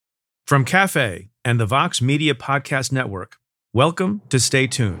From Cafe and the Vox Media Podcast Network, welcome to Stay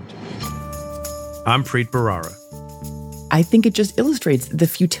Tuned. I'm Preet Bharara. I think it just illustrates the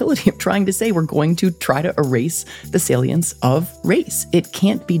futility of trying to say we're going to try to erase the salience of race. It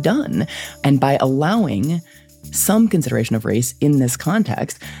can't be done. And by allowing some consideration of race in this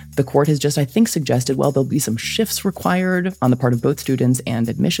context, the court has just, I think, suggested, well, there'll be some shifts required on the part of both students and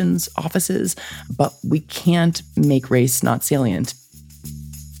admissions offices, but we can't make race not salient.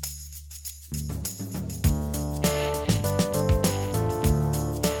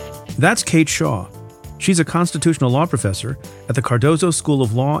 That's Kate Shaw. She's a constitutional law professor at the Cardozo School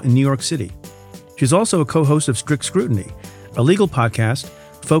of Law in New York City. She's also a co-host of Strict Scrutiny, a legal podcast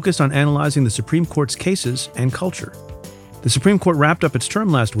focused on analyzing the Supreme Court's cases and culture. The Supreme Court wrapped up its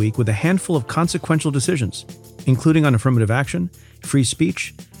term last week with a handful of consequential decisions, including on affirmative action, free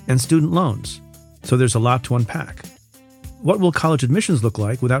speech, and student loans. So there's a lot to unpack. What will college admissions look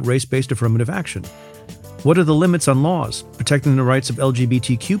like without race-based affirmative action? What are the limits on laws protecting the rights of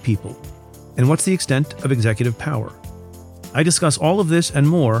LGBTQ people? And what's the extent of executive power? I discuss all of this and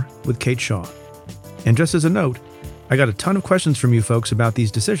more with Kate Shaw. And just as a note, I got a ton of questions from you folks about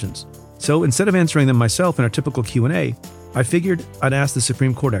these decisions. So instead of answering them myself in our typical Q&A, I figured I'd ask the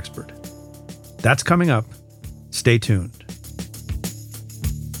Supreme Court expert. That's coming up. Stay tuned.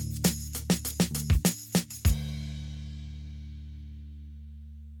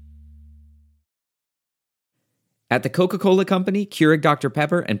 At the Coca-Cola Company, Keurig Dr.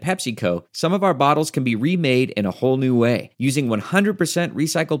 Pepper, and PepsiCo, some of our bottles can be remade in a whole new way, using 100%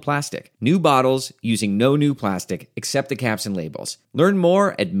 recycled plastic. New bottles using no new plastic, except the caps and labels. Learn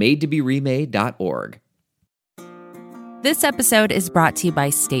more at madetoberemade.org. This episode is brought to you by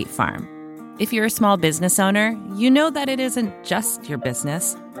State Farm. If you're a small business owner, you know that it isn't just your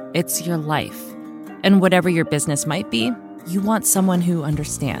business, it's your life. And whatever your business might be, you want someone who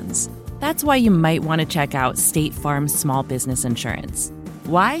understands. That's why you might want to check out State Farm Small Business Insurance.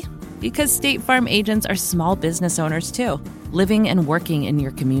 Why? Because State Farm agents are small business owners too, living and working in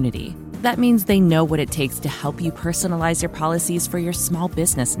your community. That means they know what it takes to help you personalize your policies for your small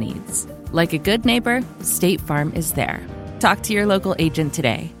business needs. Like a good neighbor, State Farm is there. Talk to your local agent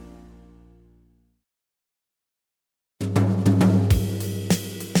today.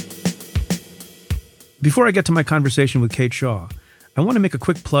 Before I get to my conversation with Kate Shaw, I want to make a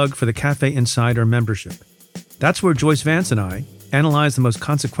quick plug for the Cafe Insider membership. That's where Joyce Vance and I analyze the most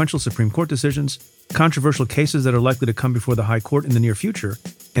consequential Supreme Court decisions, controversial cases that are likely to come before the High Court in the near future,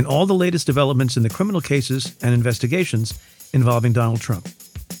 and all the latest developments in the criminal cases and investigations involving Donald Trump.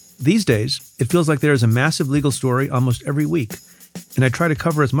 These days, it feels like there is a massive legal story almost every week, and I try to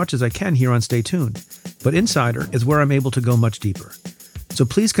cover as much as I can here on Stay Tuned. But Insider is where I'm able to go much deeper. So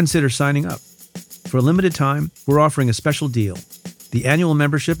please consider signing up. For a limited time, we're offering a special deal. The annual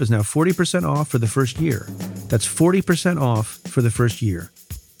membership is now 40% off for the first year. That's 40% off for the first year.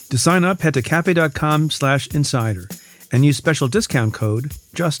 To sign up, head to cafe.com/insider and use special discount code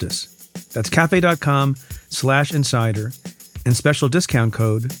JUSTICE. That's cafe.com/insider and special discount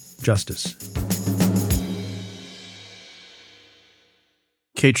code JUSTICE.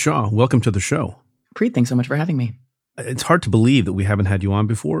 Kate Shaw, welcome to the show. Preet, thanks so much for having me. It's hard to believe that we haven't had you on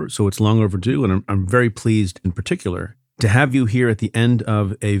before, so it's long overdue, and I'm very pleased in particular to have you here at the end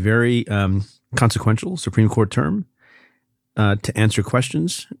of a very consequential Supreme Court term to answer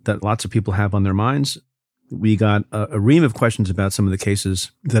questions that lots of people have on their minds. We got a ream of questions about some of the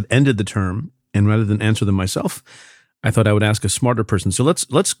cases that ended the term, and rather than answer them myself, I thought I would ask a smarter person. So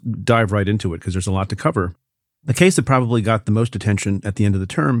let's dive right into it because there's a lot to cover. The case that probably got the most attention at the end of the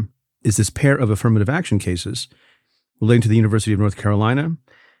term is this pair of affirmative action cases relating to the University of North Carolina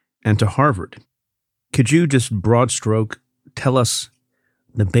and to Harvard. Could you just broad stroke tell us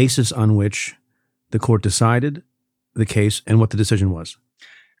the basis on which the court decided the case and what the decision was?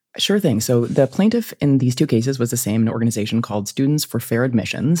 Sure thing. So the plaintiff in these two cases was the same, an organization called Students for Fair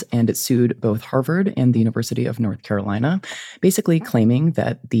Admissions, and it sued both Harvard and the University of North Carolina, basically claiming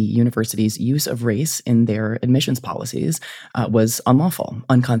that the university's use of race in their admissions policies was unlawful,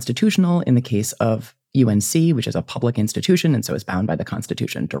 unconstitutional in the case of UNC, which is a public institution and so is bound by the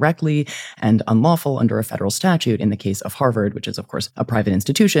Constitution directly, and unlawful under a federal statute in the case of Harvard, which is, of course, a private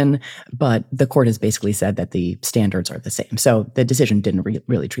institution. But the court has basically said that the standards are the same. So the decision didn't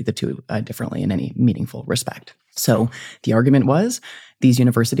really treat the two differently in any meaningful respect. So the argument was these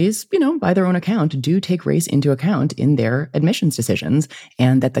universities, by their own account, do take race into account in their admissions decisions,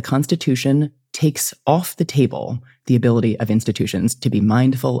 and that the Constitution takes off the table the ability of institutions to be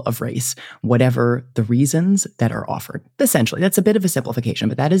mindful of race, whatever the reasons that are offered. Essentially, that's a bit of a simplification,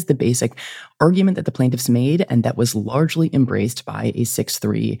 but that is the basic argument that the plaintiffs made, and that was largely embraced by a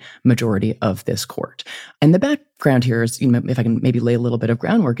 6-3 majority of this court. And the background here is, if I can maybe lay a little bit of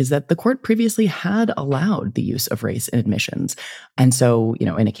groundwork, is that the court previously had allowed the use of race in admissions. And so,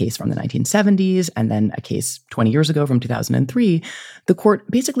 in a case from the 1970s and then a case 20 years ago from 2003, the court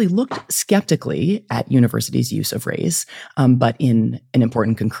basically looked skeptically at universities' use of race. But in an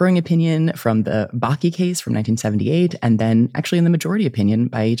important concurring opinion from the Bakke case from 1978, and then actually in the majority opinion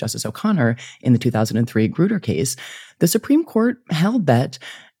by Justice O'Connor in the 2003 Grutter case, the Supreme Court held that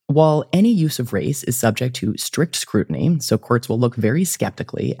while any use of race is subject to strict scrutiny, so courts will look very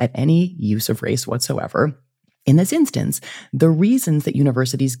skeptically at any use of race whatsoever, in this instance, the reasons that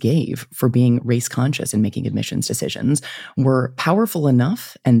universities gave for being race conscious in making admissions decisions were powerful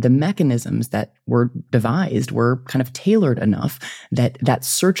enough, and the mechanisms that were devised were kind of tailored enough that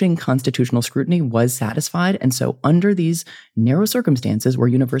searching constitutional scrutiny was satisfied. And so under these narrow circumstances where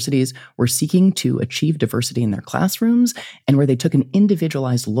universities were seeking to achieve diversity in their classrooms and where they took an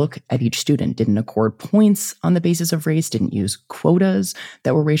individualized look at each student, didn't accord points on the basis of race, didn't use quotas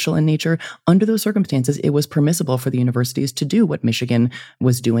that were racial in nature, under those circumstances, it was permissible for the universities to do what Michigan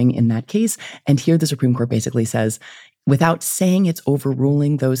was doing in that case. And here the Supreme Court basically says, without saying it's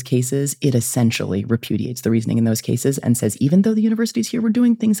overruling those cases, it essentially repudiates the reasoning in those cases and says, even though the universities here were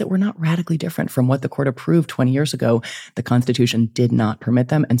doing things that were not radically different from what the court approved 20 years ago, the Constitution did not permit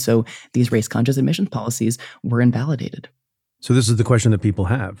them. And so these race-conscious admissions policies were invalidated. So this is the question that people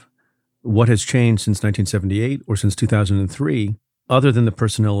have. What has changed since 1978 or since 2003 other than the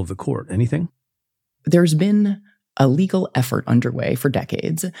personnel of the court? Anything? There's been a legal effort underway for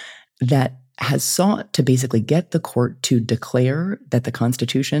decades that has sought to basically get the court to declare that the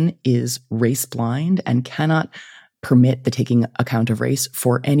Constitution is race blind and cannot permit the taking account of race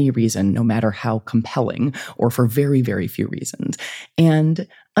for any reason, no matter how compelling, or for very, very few reasons. And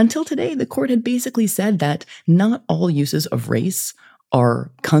until today, the court had basically said that not all uses of race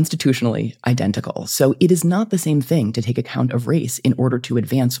are constitutionally identical. So it is not the same thing to take account of race in order to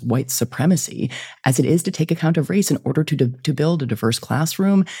advance white supremacy as it is to take account of race in order to build a diverse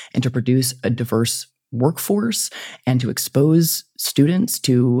classroom and to produce a diverse workforce and to expose students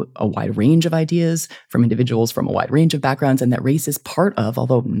to a wide range of ideas from individuals from a wide range of backgrounds, and that race is part of,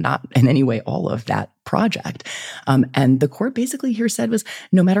 although not in any way all of, that project. And the court basically here said was,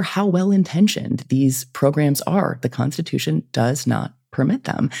 no matter how well-intentioned these programs are, the Constitution does not permit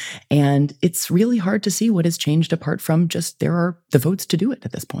them. And it's really hard to see what has changed apart from just there are the votes to do it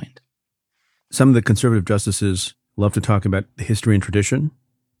at this point. Some of the conservative justices love to talk about the history and tradition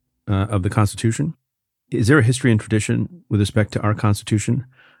of the Constitution. Is there a history and tradition with respect to our Constitution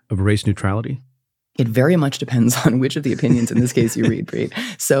of race neutrality? It very much depends on which of the opinions in this case you read, Preet.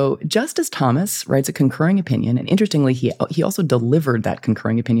 So Justice Thomas writes a concurring opinion, and interestingly, he also delivered that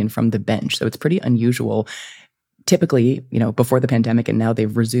concurring opinion from the bench. So it's pretty unusual. Typically, before the pandemic and now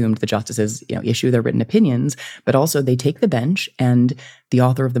they've resumed, the justices, issue their written opinions, but also they take the bench and the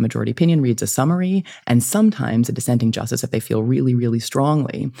author of the majority opinion reads a summary, and sometimes a dissenting justice, if they feel really, really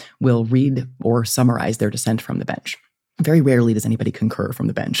strongly, will read or summarize their dissent from the bench. Very rarely does anybody concur from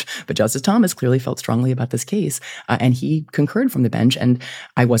the bench, but Justice Thomas clearly felt strongly about this case, and he concurred from the bench. And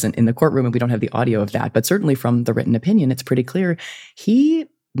I wasn't in the courtroom and we don't have the audio of that, but certainly from the written opinion, it's pretty clear. He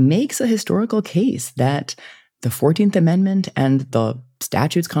makes a historical case that the 14th Amendment and the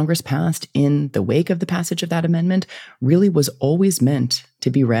statutes Congress passed in the wake of the passage of that amendment really was always meant to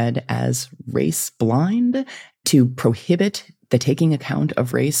be read as race blind, to prohibit the taking account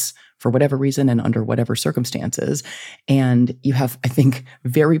of race for whatever reason and under whatever circumstances. And you have, I think,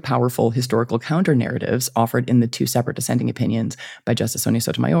 very powerful historical counter-narratives offered in the two separate dissenting opinions by Justice Sonia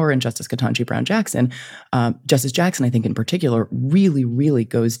Sotomayor and Justice Ketanji Brown Jackson. Justice Jackson, I think in particular, really, really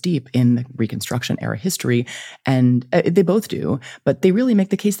goes deep in the Reconstruction-era history, and they both do, but they really make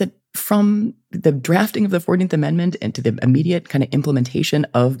the case that from the drafting of the 14th Amendment and to the immediate kind of implementation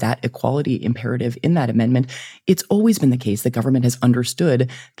of that equality imperative in that amendment, it's always been the case that government has understood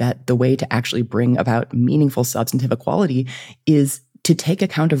that the way to actually bring about meaningful substantive equality is to take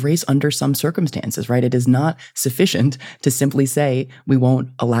account of race under some circumstances, right? It is not sufficient to simply say we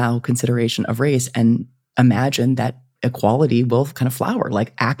won't allow consideration of race and imagine that equality will kind of flower.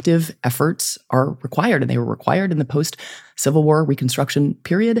 Like active efforts are required, and they were required in the post-Civil War Reconstruction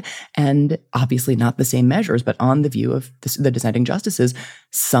period, and obviously not the same measures, but on the view of the dissenting justices,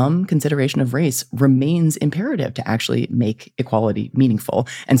 some consideration of race remains imperative to actually make equality meaningful.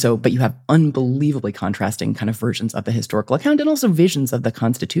 And so, but you have unbelievably contrasting kind of versions of the historical account and also visions of the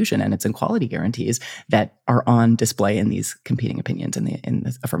Constitution and its equality guarantees that are on display in these competing opinions in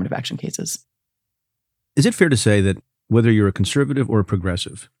the affirmative action cases. Is it fair to say that whether you're a conservative or a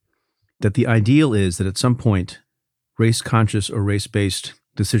progressive, that the ideal is that at some point, race-conscious or race-based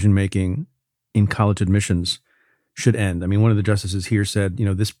decision-making in college admissions should end? I mean, one of the justices here said,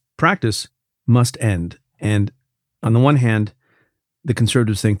 this practice must end. And on the one hand, the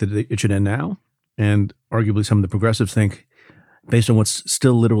conservatives think that it should end now. And arguably some of the progressives think, based on what's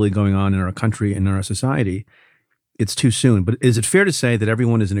still literally going on in our country and in our society, it's too soon. But is it fair to say that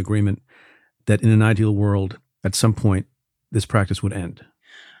everyone is in agreement that in an ideal world, at some point, this practice would end?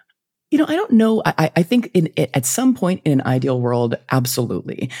 I don't know. I think at some point in an ideal world,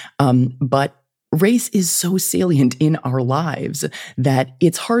 absolutely. But race is so salient in our lives that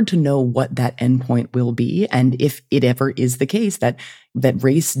it's hard to know what that endpoint will be. And if it ever is the case that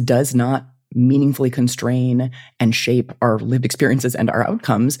race does not meaningfully constrain and shape our lived experiences and our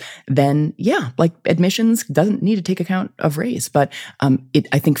outcomes, then admissions doesn't need to take account of race. But it,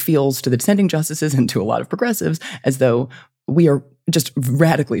 I think, feels to the dissenting justices and to a lot of progressives as though we are just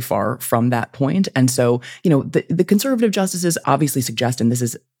radically far from that point. And so, the conservative justices obviously suggest, and this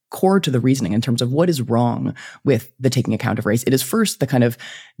is core to the reasoning in terms of what is wrong with the taking account of race. It is first the kind of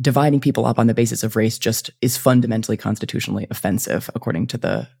dividing people up on the basis of race just is fundamentally constitutionally offensive, according to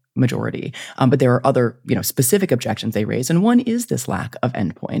the majority. But there are other, specific objections they raise. And one is this lack of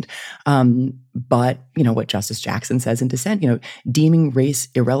endpoint. But, what Justice Jackson says in dissent, deeming race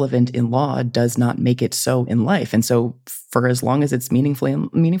irrelevant in law does not make it so in life. And so for as long as it's meaningful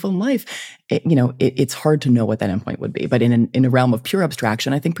in life, it's hard to know what that endpoint would be. But in a realm of pure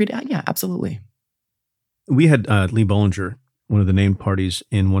abstraction, I think, absolutely. We had Lee Bollinger, one of the named parties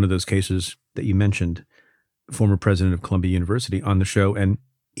in one of those cases that you mentioned, former president of Columbia University, on the show. And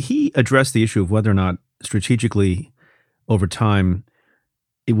he addressed the issue of whether or not strategically over time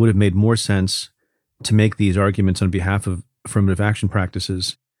it would have made more sense to make these arguments on behalf of affirmative action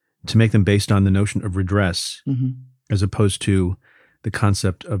practices, to make them based on the notion of redress as opposed to the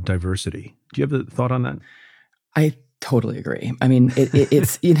concept of diversity. Do you have a thought on that? I totally agree. I mean,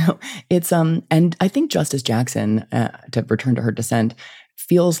 and I think Justice Jackson, to return to her dissent,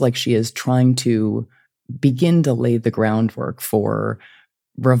 feels like she is trying to begin to lay the groundwork for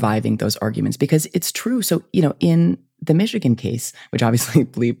reviving those arguments, because it's true. So, in the Michigan case, which obviously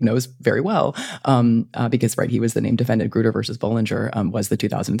Lee knows very well, because, he was the named defendant. Grutter versus Bollinger was the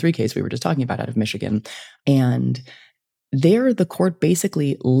 2003 case we were just talking about out of Michigan. And there, the court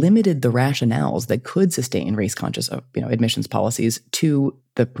basically limited the rationales that could sustain race-conscious, admissions policies to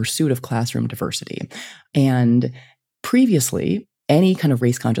the pursuit of classroom diversity. And previously, any kind of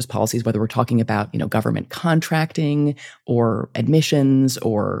race-conscious policies, whether we're talking about, government contracting or admissions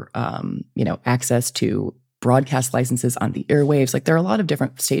or, access to broadcast licenses on the airwaves. There are a lot of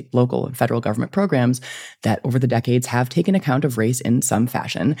different state, local, and federal government programs that over the decades have taken account of race in some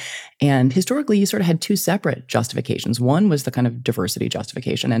fashion. And historically, you sort of had two separate justifications. One was the kind of diversity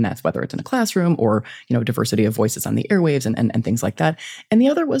justification, and that's whether it's in a classroom or, diversity of voices on the airwaves and things like that. And the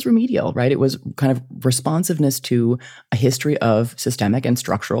other was remedial, right? It was kind of responsiveness to a history of systemic and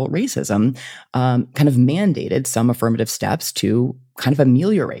structural racism, kind of mandated some affirmative steps to kind of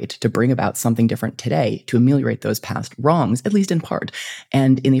ameliorate, to bring about something different today, to ameliorate those past wrongs, at least in part.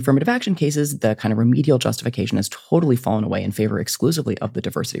 And in the affirmative action cases, the kind of remedial justification has totally fallen away in favor exclusively of the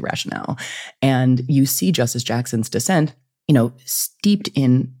diversity rationale. And you see Justice Jackson's dissent, steeped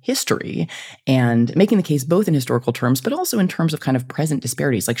in history and making the case both in historical terms, but also in terms of kind of present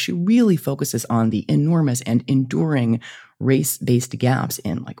disparities. She really focuses on the enormous and enduring race-based gaps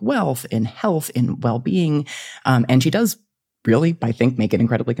in wealth, in health, in well-being. And she does really, I think, make an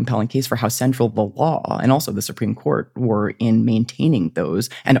incredibly compelling case for how central the law and also the Supreme Court were in maintaining those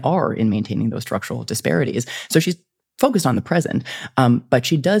and are in maintaining those structural disparities. So she's focused on the present, but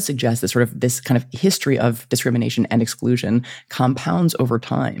she does suggest that sort of this kind of history of discrimination and exclusion compounds over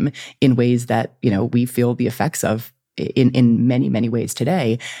time in ways that, we feel the effects of in many, many ways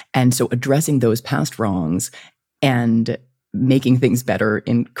today. And so addressing those past wrongs and making things better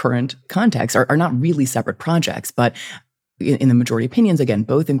in current contexts are not really separate projects, but in the majority opinions, again,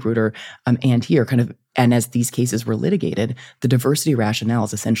 both in Grutter and here, and as these cases were litigated, the diversity rationale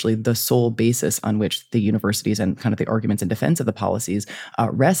is essentially the sole basis on which the universities and kind of the arguments in defense of the policies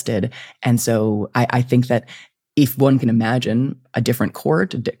rested. And so I think that if one can imagine a different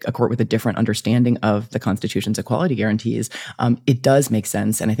court, a court with a different understanding of the Constitution's equality guarantees, it does make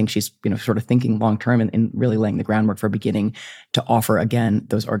sense. And I think she's, sort of thinking long-term and really laying the groundwork for beginning to offer, again,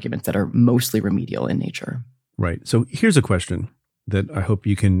 those arguments that are mostly remedial in nature. Right. So here's a question that I hope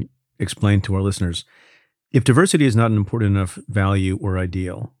you can explain to our listeners. If diversity is not an important enough value or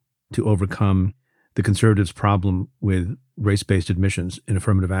ideal to overcome the conservatives' problem with race-based admissions in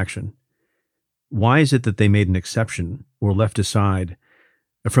affirmative action, why is it that they made an exception or left aside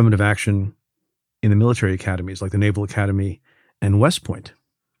affirmative action in the military academies like the Naval Academy and West Point?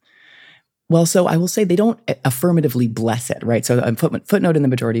 Well, so I will say they don't affirmatively bless it, right? So a footnote in the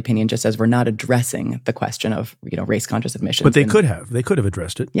majority opinion just says we're not addressing the question of, race-conscious admissions. But they could have. They could have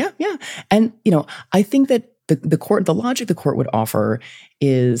addressed it. Yeah. And, I think that the logic the court would offer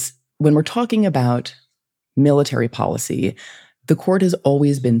is when we're talking about military policy, the court has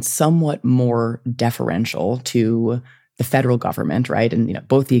always been somewhat more deferential to the federal government, right? And,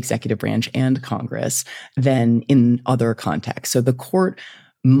 both the executive branch and Congress than in other contexts. So the court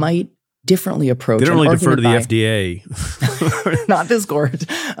might differently approach. They don't really defer to the FDA. Not this court.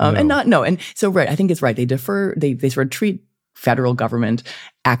 No. And so, right, I think it's right. They defer, they sort of treat federal government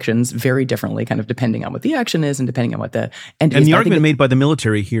actions very differently, kind of depending on what the action is and depending on what the entity is. And the argument made by the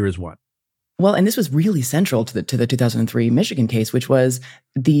military here is what? Well, and this was really central to the 2003 Michigan case, which was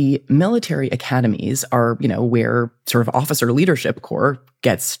the military academies are, where sort of officer leadership corps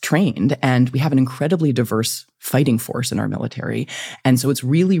gets trained. And we have an incredibly diverse fighting force in our military. And so it's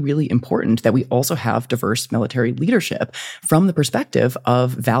really, really important that we also have diverse military leadership from the perspective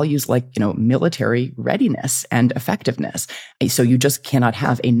of values like, military readiness and effectiveness. So you just cannot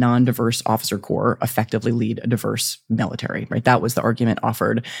have a non-diverse officer corps effectively lead a diverse military, right? That was the argument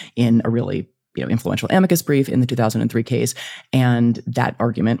offered in a really influential amicus brief in the 2003 case. And that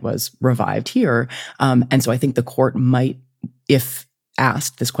argument was revived here. And so I think the court might, if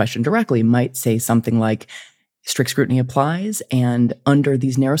asked this question directly, might say something like, strict scrutiny applies, and under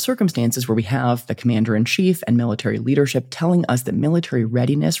these narrow circumstances where we have the commander-in-chief and military leadership telling us that military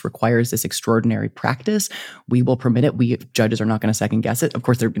readiness requires this extraordinary practice, we will permit it. We judges are not going to second-guess it. Of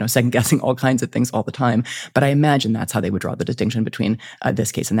course, they're second-guessing all kinds of things all the time, but I imagine that's how they would draw the distinction between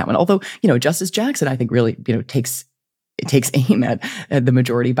this case and that one. Although, Justice Jackson, I think, really, takes aim at the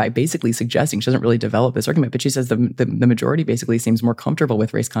majority by basically suggesting, she doesn't really develop this argument, but she says the majority basically seems more comfortable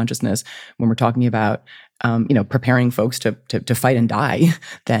with race consciousness when we're talking about, preparing folks to fight and die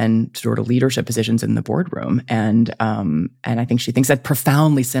than sort of leadership positions in the boardroom. And I think she thinks that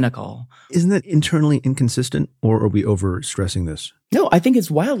profoundly cynical. Isn't that internally inconsistent, or are we overstressing this? No, I think it's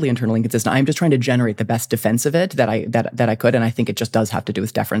wildly internally inconsistent. I'm just trying to generate the best defense of it that I could, and I think it just does have to do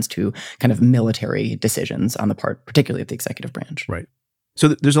with deference to kind of military decisions on the part, particularly of the executive branch. Right. So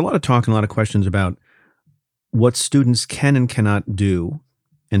there's a lot of talk and a lot of questions about what students can and cannot do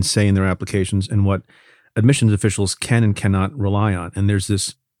and say in their applications, and what admissions officials can and cannot rely on. And there's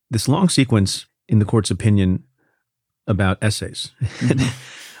this long sequence in the court's opinion about essays.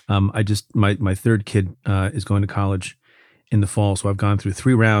 Mm-hmm. My third kid is going to college in the fall, so I've gone through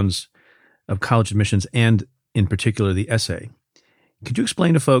 3 rounds of college admissions and, in particular, the essay. Could you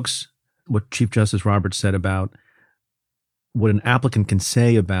explain to folks what Chief Justice Roberts said about what an applicant can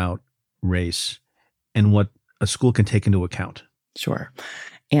say about race and what a school can take into account? Sure.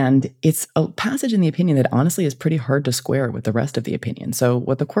 And it's a passage in the opinion that honestly is pretty hard to square with the rest of the opinion. So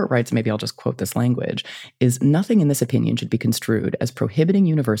what the court writes, maybe I'll just quote this language, is nothing in this opinion should be construed as prohibiting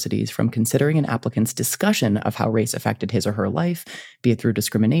universities from considering an applicant's discussion of how race affected his or her life, be it through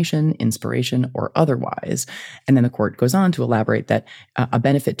discrimination, inspiration, or otherwise. And then the court goes on to elaborate that a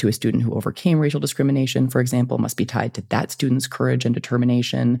benefit to a student who overcame racial discrimination, for example, must be tied to that student's courage and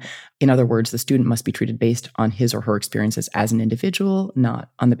determination. In other words, the student must be treated based on his or her experiences as an individual, not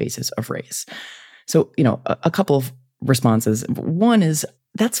on the basis of race. So, a couple of responses. One is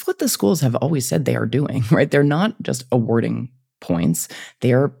that's what the schools have always said they are doing, right? They're not just awarding points.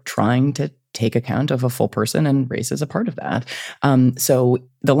 They are trying to take account of a full person, and race is a part of that. So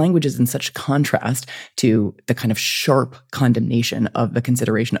the language is in such contrast to the kind of sharp condemnation of the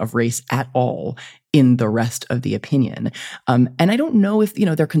consideration of race at all in the rest of the opinion. And I don't know if,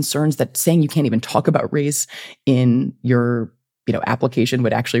 there are concerns that saying you can't even talk about race in your application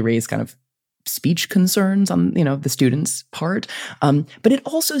would actually raise kind of speech concerns on, the student's part. But it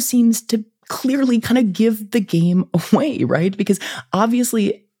also seems to clearly kind of give the game away, right? Because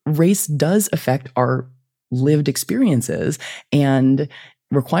obviously race does affect our lived experiences, and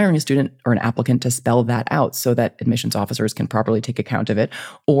requiring a student or an applicant to spell that out so that admissions officers can properly take account of it,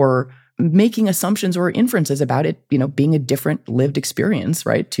 or making assumptions or inferences about it, being a different lived experience,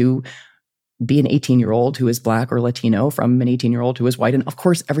 right, to be an 18-year-old who is Black or Latino from an 18-year-old who is white. And of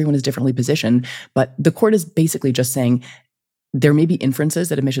course, everyone is differently positioned. But the court is basically just saying there may be inferences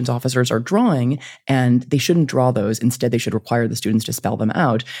that admissions officers are drawing, and they shouldn't draw those. Instead, they should require the students to spell them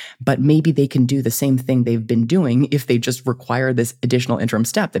out. But maybe they can do the same thing they've been doing if they just require this additional interim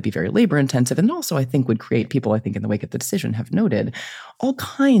step that'd be very labor-intensive. And also, I think, would create people, I think, in the wake of the decision have noted, all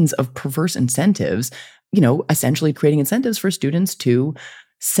kinds of perverse incentives, essentially creating incentives for students to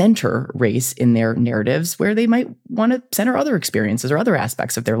center race in their narratives where they might want to center other experiences or other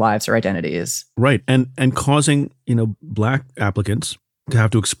aspects of their lives or identities. Right. And causing, Black applicants to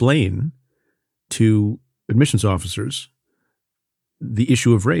have to explain to admissions officers the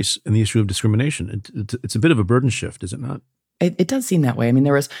issue of race and the issue of discrimination. It's a bit of a burden shift, is it not? It does seem that way. I mean,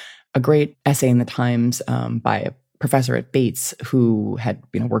 there was a great essay in the Times by a professor at Bates who had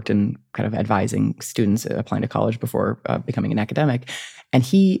worked in kind of advising students applying to college before becoming an academic. And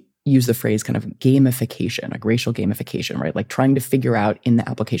he used the phrase kind of gamification, like racial gamification, right? Like trying to figure out in the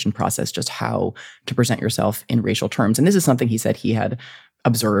application process just how to present yourself in racial terms. And this is something he said he had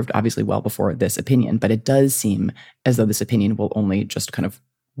observed, obviously well before this opinion, but it does seem as though this opinion will only just kind of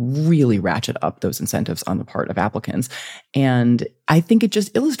really ratchet up those incentives on the part of applicants. And I think it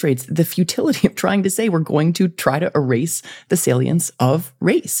just illustrates the futility of trying to say we're going to try to erase the salience of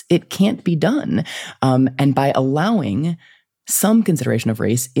race. It can't be done. And by allowing some consideration of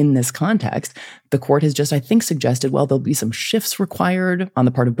race in this context, the court has just, I think, suggested, well, there'll be some shifts required on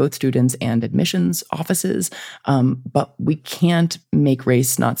the part of both students and admissions offices, but we can't make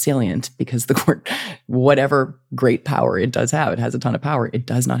race not salient because the court, whatever great power it does have, it has a ton of power, it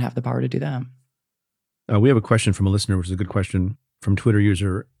does not have the power to do that. We have a question from a listener, which is a good question, from Twitter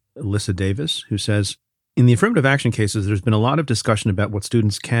user Alyssa Davis, who says, in the affirmative action cases, there's been a lot of discussion about what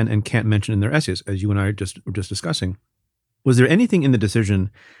students can and can't mention in their essays, as you and I were just discussing. Was there anything in the decision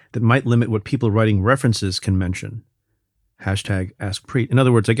that might limit what people writing references can mention? #AskPreet. In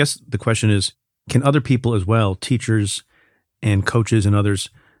other words, I guess the question is, can other people as well, teachers and coaches and others,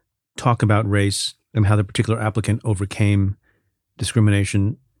 talk about race and how the particular applicant overcame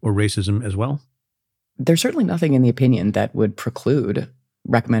discrimination or racism as well? There's certainly nothing in the opinion that would preclude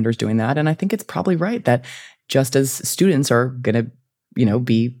recommenders doing that. And I think it's probably right that just as students are going to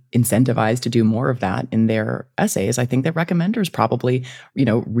be incentivized to do more of that in their essays, I think that recommenders probably,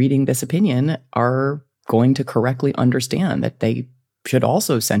 reading this opinion are going to correctly understand that they should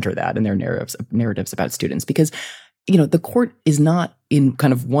also center that in their narratives about students. Because, the court is not in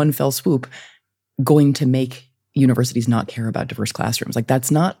kind of one fell swoop going to make universities not care about diverse classrooms. Like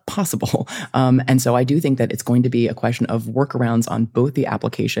that's not possible. And so I do think that it's going to be a question of workarounds on both the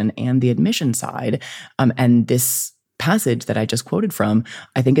application and the admission side. And this passage that I just quoted from,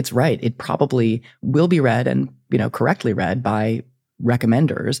 I think it's right. It probably will be read and, correctly read by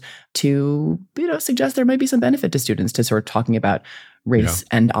recommenders to, suggest there might be some benefit to students to sort of talking about race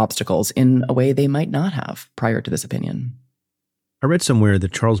and obstacles in a way they might not have prior to this opinion. I read somewhere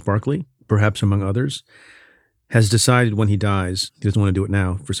that Charles Barkley, perhaps among others, has decided when he dies, he doesn't want to do it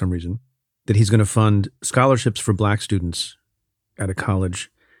now for some reason, that he's going to fund scholarships for Black students at a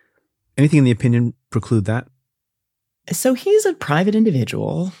college. Anything in the opinion preclude that? So he's a private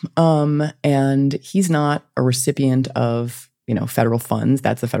individual, and he's not a recipient of, federal funds.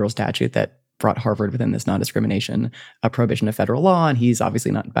 That's the federal statute that brought Harvard within this non-discrimination prohibition of federal law, and he's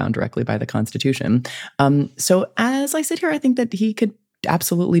obviously not bound directly by the Constitution. So as I sit here, I think that he could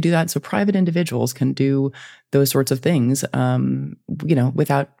absolutely do that. So private individuals can do those sorts of things,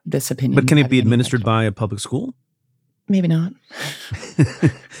 without this opinion. But can it be administered by a public school? Maybe not.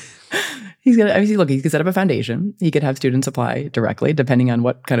 He could set up a foundation. He could have students apply directly, depending on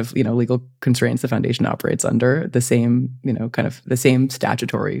what kind of, legal constraints the foundation operates under. The same, the same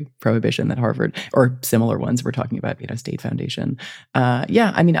statutory prohibition that Harvard or similar ones we're talking about, state foundation.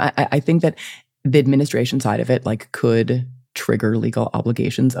 I think that the administration side of it, could trigger legal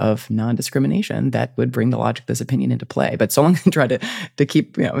obligations of non-discrimination that would bring the logic of this opinion into play. But so long as they try to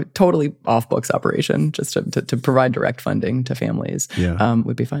keep, totally off-books operation, just to provide direct funding to families,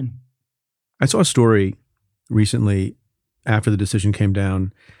 would be fine. I saw a story recently after the decision came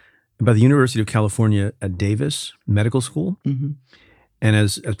down about the University of California at Davis Medical School. Mm-hmm. And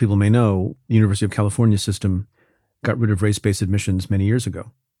as people may know, the University of California system got rid of race-based admissions many years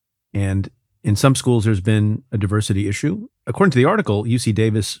ago. And in some schools, there's been a diversity issue. According to the article, UC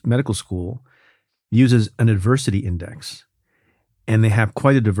Davis Medical School uses an adversity index, and they have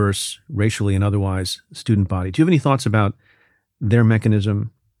quite a diverse, racially and otherwise, student body. Do you have any thoughts about their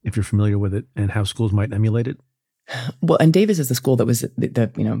mechanism, if you're familiar with it, and how schools might emulate it? Well, and Davis is the school that was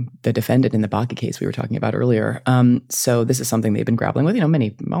the defendant in the Baca case we were talking about earlier. So this is something they've been grappling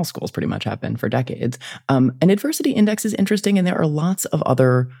with. All schools pretty much have been for decades. An adversity index is interesting, and there are lots of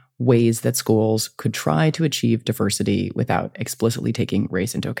other ways that schools could try to achieve diversity without explicitly taking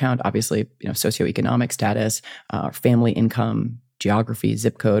race into account. Obviously, socioeconomic status, family income, geography,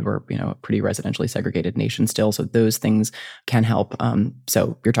 zip code. We're, a pretty residentially segregated nation still. So those things can help.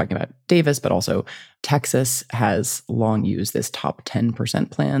 So you're talking about Davis, but also Texas has long used this top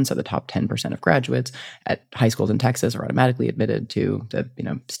 10% plan. So the top 10% of graduates at high schools in Texas are automatically admitted to the,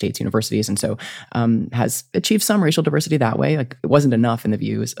 state's universities. And so has achieved some racial diversity that way. Like, it wasn't enough in the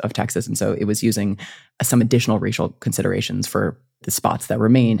views of Texas. And so it was using some additional racial considerations for the spots that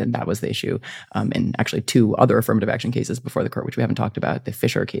remained, and that was the issue in actually 2 other affirmative action cases before the court, which we haven't talked about, the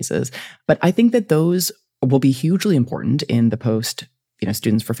Fisher cases. But I think that those will be hugely important in the post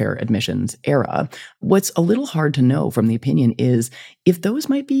Students for Fair Admissions era. What's a little hard to know from the opinion is if those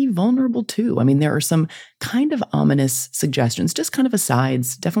might be vulnerable too. There are some kind of ominous suggestions, just kind of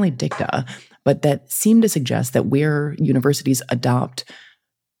asides, definitely dicta, but that seem to suggest that where universities adopt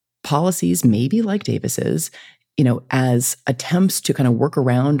policies maybe like Davis's, as attempts to kind of work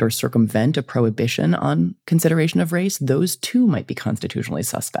around or circumvent a prohibition on consideration of race, those too might be constitutionally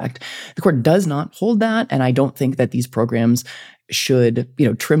suspect. The court does not hold that, and I don't think that these programs should,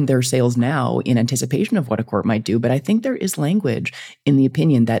 trim their sails now in anticipation of what a court might do. But I think there is language in the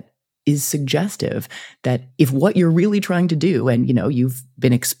opinion that is suggestive that if what you're really trying to do, and you've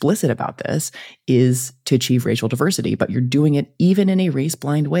been explicit about this, is to achieve racial diversity, but you're doing it even in a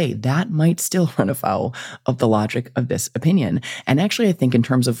race-blind way, that might still run afoul of the logic of this opinion. And actually, I think in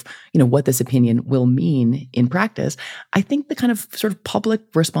terms of what this opinion will mean in practice, I think the kind of sort of public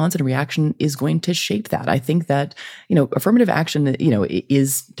response and reaction is going to shape that. I think that affirmative action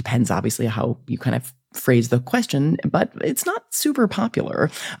depends obviously how you kind of phrase the question, but it's not super popular.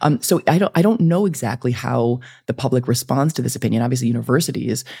 So I don't know exactly how the public responds to this opinion. Obviously,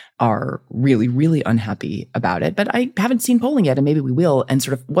 universities are really, really unhappy about it, but I haven't seen polling yet, and maybe we will. And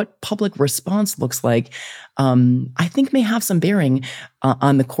sort of what public response looks like, I think may have some bearing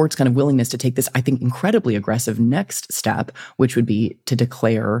on the court's kind of willingness to take this, I think, incredibly aggressive next step, which would be to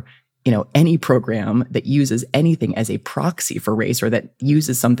declare any program that uses anything as a proxy for race or that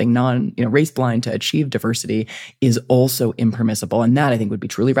uses something race blind to achieve diversity is also impermissible. And that, I think, would be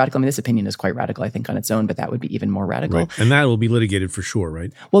truly radical. This opinion is quite radical, I think, on its own, but that would be even more radical. Right. And that will be litigated for sure,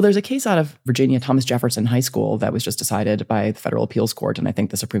 right? Well, there's a case out of Virginia, Thomas Jefferson High School, that was just decided by the Federal Appeals Court. And I think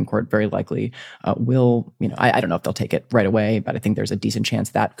the Supreme Court very likely will, I don't know if they'll take it right away, but I think there's a decent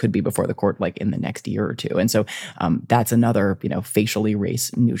chance that could be before the court like in the next year or two. And so that's another, facially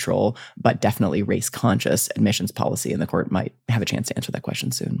race neutral, but definitely race-conscious admissions policy, and the court might have a chance to answer that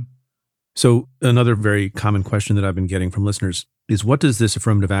question soon. So another very common question that I've been getting from listeners is, what does this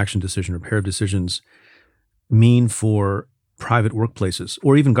affirmative action decision or pair of decisions mean for private workplaces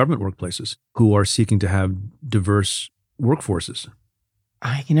or even government workplaces who are seeking to have diverse workforces?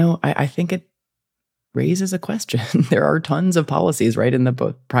 I think it raises a question. There are tons of policies, right, in the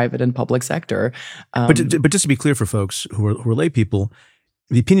both private and public sector. But just to be clear for folks who are lay people,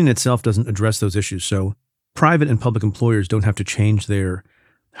 the opinion itself doesn't address those issues. So private and public employers don't have to change their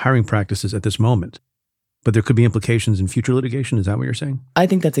hiring practices at this moment. But there could be implications in future litigation. Is that what you're saying? I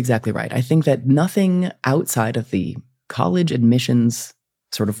think that's exactly right. I think that nothing outside of the college admissions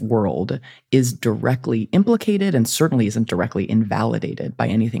sort of world is directly implicated and certainly isn't directly invalidated by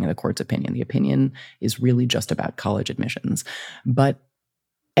anything in the court's opinion. The opinion is really just about college admissions. But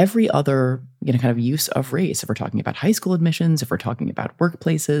every other, kind of use of race, if we're talking about high school admissions, if we're talking about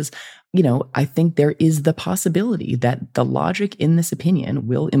workplaces, I think there is the possibility that the logic in this opinion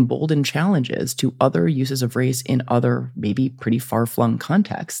will embolden challenges to other uses of race in other, maybe pretty far-flung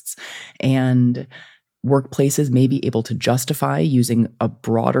contexts. And workplaces may be able to justify using a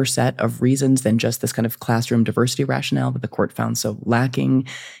broader set of reasons than just this kind of classroom diversity rationale that the court found so lacking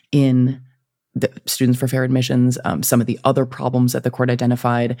in the Students for Fair Admissions. Some of the other problems that the court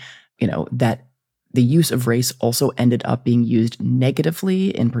identified, that the use of race also ended up being used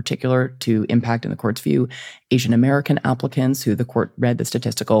negatively, in particular to impact, in the court's view, Asian American applicants, who the court read the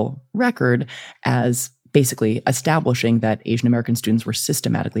statistical record as basically establishing that Asian American students were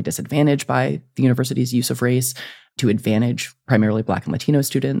systematically disadvantaged by the university's use of race to advantage primarily Black and Latino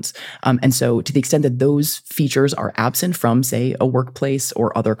students. And so to the extent that those features are absent from, say, a workplace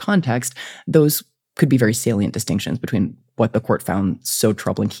or other context, those could be very salient distinctions between what the court found so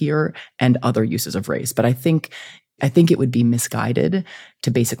troubling here and other uses of race. But I think I think it would be misguided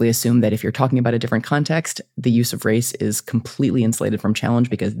to basically assume that if you're talking about a different context, the use of race is completely insulated from challenge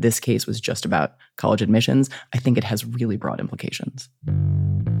because this case was just about college admissions. I think it has really broad implications.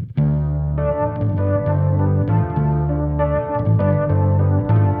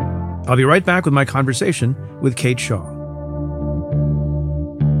 I'll be right back with my conversation with Kate Shaw.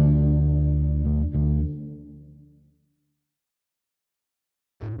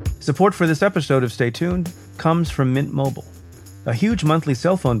 Support for this episode of Stay Tuned comes from Mint Mobile. A huge monthly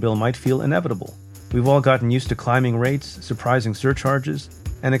cell phone bill might feel inevitable. We've all gotten used to climbing rates, surprising surcharges,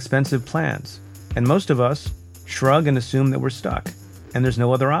 and expensive plans. And most of us shrug and assume that we're stuck, and there's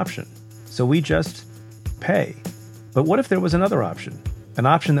no other option. So we just pay. But what if there was another option? An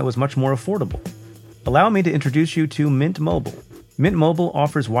option that was much more affordable? Allow me to introduce you to Mint Mobile. Mint Mobile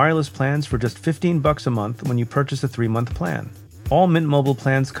offers wireless plans for just $15 a month when you purchase a 3-month plan. All Mint Mobile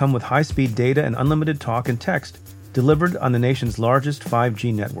plans come with high-speed data and unlimited talk and text delivered on the nation's largest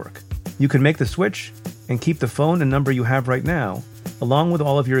 5G network. You can make the switch and keep the phone and number you have right now, along with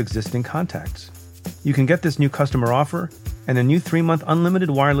all of your existing contacts. You can get this new customer offer and a new 3-month unlimited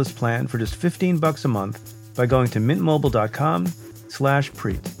wireless plan for just $15 a month by going to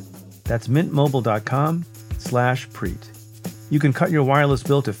mintmobile.com/Preet. That's mintmobile.com/Preet. You can cut your wireless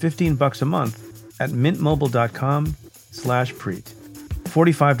bill to $15 a month at mintmobile.com/Preet.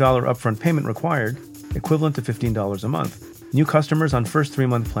 $45 upfront payment required, equivalent to $15 a month. New customers on first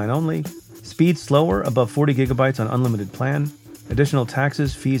 3-month plan only. Speed slower above 40 gigabytes on unlimited plan. Additional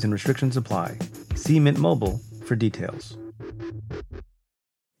taxes, fees, and restrictions apply. See Mint Mobile for details.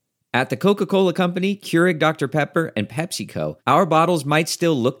 At the Coca-Cola Company, Keurig Dr. Pepper, and PepsiCo, our bottles might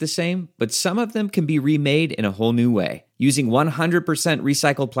still look the same, but some of them can be remade in a whole new way, using 100%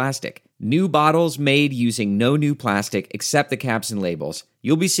 recycled plastic. New bottles made using no new plastic except the caps and labels.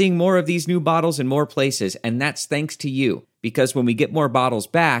 You'll be seeing more of these new bottles in more places, and that's thanks to you, because when we get more bottles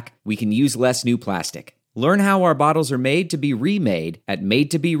back, we can use less new plastic. Learn how our bottles are made to be remade at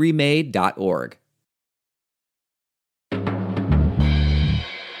madetoberemade.org.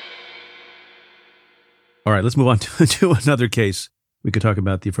 All right, let's move on to another case. We could talk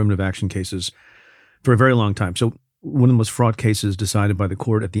about the affirmative action cases for a very long time. So one of the most fraught cases decided by the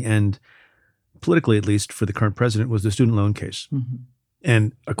court at the end, politically at least, for the current president, was the student loan case. Mm-hmm.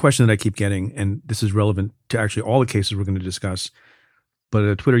 And a question that I keep getting, and this is relevant to actually all the cases we're going to discuss, but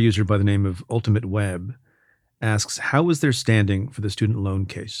a Twitter user by the name of Ultimate Web asks, how is there standing for the student loan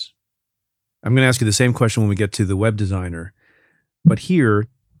case? I'm going to ask you the same question when we get to the web designer. But here,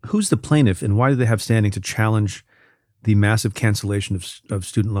 who's the plaintiff and why do they have standing to challenge the massive cancellation of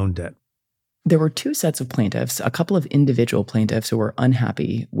student loan debt? There were two sets of plaintiffs, a couple of individual plaintiffs who were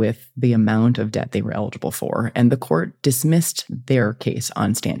unhappy with the amount of debt they were eligible for, and the court dismissed their case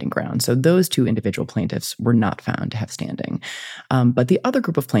on standing grounds. So those two individual plaintiffs were not found to have standing. But the other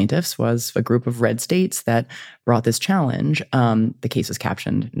group of plaintiffs was a group of red states that brought this challenge. The case was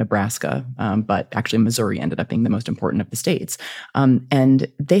captioned Nebraska, but actually Missouri ended up being the most important of the states. And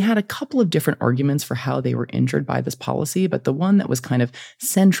they had a couple of different arguments for how they were injured by this policy, but the one that was kind of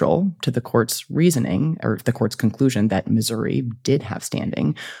central to the court's reasoning, or the court's conclusion that Missouri did have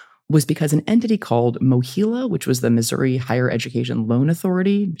standing, was because an entity called MOHELA, which was the Missouri Higher Education Loan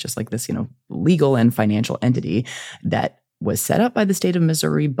Authority, just like this, legal and financial entity that was set up by the state of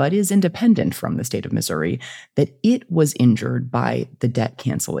Missouri, but is independent from the state of Missouri, that it was injured by the debt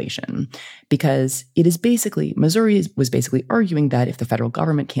cancellation. Because Missouri was basically arguing that if the federal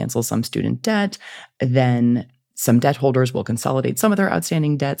government cancels some student debt, then some debt holders will consolidate some of their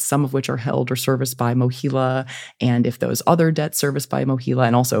outstanding debts, some of which are held or serviced by MOHELA. And if those other debts serviced by MOHELA,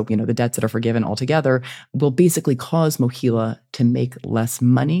 and also, the debts that are forgiven altogether, will basically cause MOHELA to make less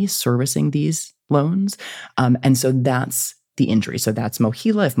money servicing these loans. And so that's the injury. So that's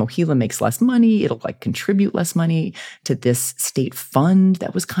MOHELA. If MOHELA makes less money, it'll contribute less money to this state fund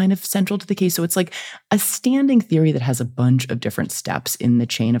that was kind of central to the case. So it's like a standing theory that has a bunch of different steps in the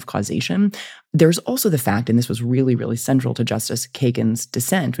chain of causation. There's also the fact, and this was really, really central to Justice Kagan's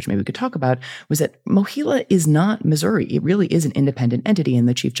dissent, which maybe we could talk about, was that MOHELA is not Missouri. It really is an independent entity. And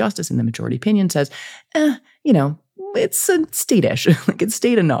the Chief Justice in the majority opinion says, it's a state-ish. It's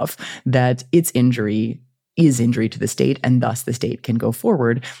state enough that its injury is injury to the state, and thus the state can go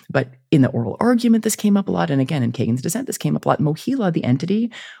forward. But in the oral argument, this came up a lot. And again, in Kagan's dissent, this came up a lot. MOHELA, the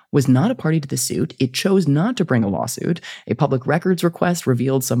entity, was not a party to the suit. It chose not to bring a lawsuit. A public records request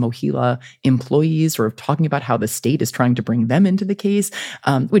revealed some MOHELA employees sort of talking about how the state is trying to bring them into the case,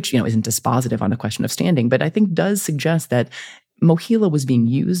 which, isn't dispositive on a question of standing, but I think does suggest that MOHELA was being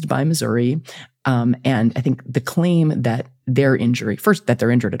used by Missouri. And I think the claim that their injury, first, that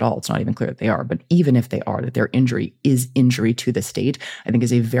they're injured at all, it's not even clear that they are, but even if they are, that their injury is injury to the state, I think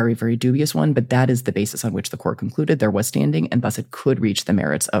is a very, very dubious one. But that is the basis on which the court concluded there was standing, and thus it could reach the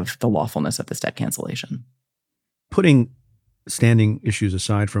merits of the lawfulness of this debt cancellation. Putting standing issues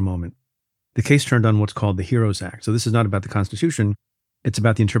aside for a moment, the case turned on what's called the HEROES Act. So this is not about the Constitution, it's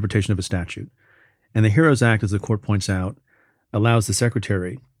about the interpretation of a statute. And the HEROES Act, as the court points out, allows the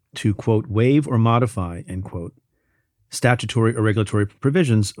secretary to, quote, waive or modify, end quote, statutory or regulatory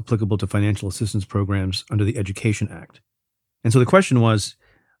provisions applicable to financial assistance programs under the Education Act. And so the question was,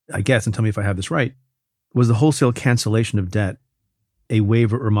 I guess, and tell me if I have this right, was the wholesale cancellation of debt a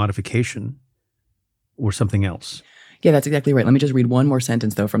waiver or modification or something else? Yeah, that's exactly right. Let me just read one more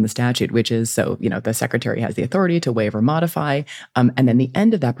sentence, though, from the statute, which is, so, the secretary has the authority to waive or modify. And then the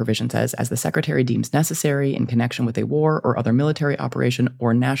end of that provision says, as the secretary deems necessary in connection with a war or other military operation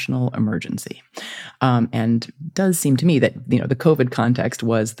or national emergency. And it does seem to me that, the COVID context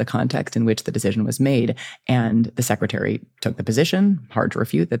was the context in which the decision was made. And the secretary took the position, hard to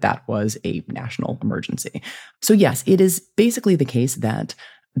refute, that that was a national emergency. So yes, it is basically the case that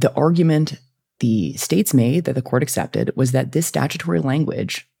the argument the states made that the court accepted was that this statutory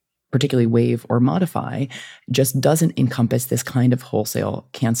language, particularly waive or modify, just doesn't encompass this kind of wholesale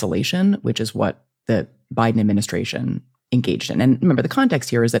cancellation, which is what the Biden administration engaged in. And remember, the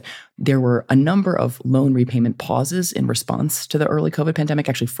context here is that there were a number of loan repayment pauses in response to the early COVID pandemic,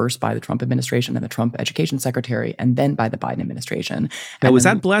 actually first by the Trump administration and the Trump education secretary, and then by the Biden administration. Now, was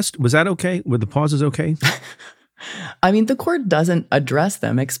that blessed? Was that okay? Were the pauses okay? I mean, the court doesn't address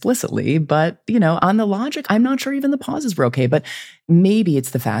them explicitly, but, on the logic, I'm not sure even the pauses were okay. But maybe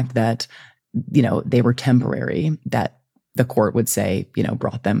it's the fact that, they were temporary, that the court would say,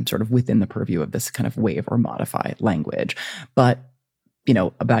 brought them sort of within the purview of this kind of waive or modify language. But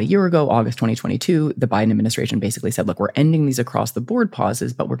about a year ago, August 2022, the Biden administration basically said, look, we're ending these across the board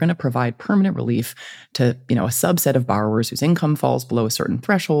pauses, but we're going to provide permanent relief to, a subset of borrowers whose income falls below a certain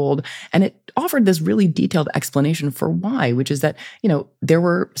threshold. And it offered this really detailed explanation for why, which is that, there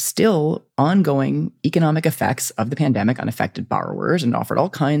were still ongoing economic effects of the pandemic on affected borrowers, and offered all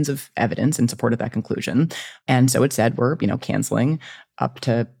kinds of evidence in support of that conclusion. And so it said, we're, canceling up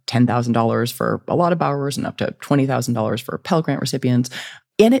to $10,000 for a lot of borrowers and up to $20,000 for Pell Grant recipients.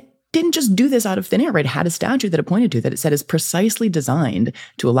 And it didn't just do this out of thin air, right? It had a statute that it pointed to that it said is precisely designed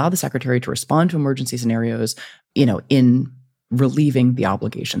to allow the secretary to respond to emergency scenarios, in relieving the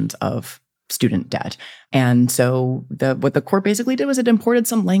obligations of student debt. And so what the court basically did was it imported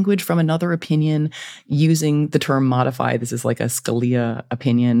some language from another opinion using the term modify. This is like a Scalia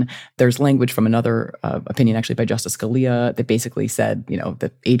opinion. There's language from another opinion actually by Justice Scalia that basically said,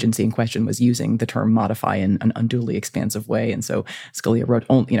 the agency in question was using the term modify in an unduly expansive way. And so Scalia wrote,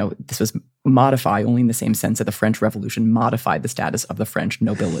 this was modify only in the same sense that the French Revolution modified the status of the French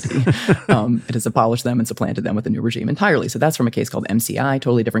nobility. It has abolished them and supplanted them with a new regime entirely. So that's from a case called MCI,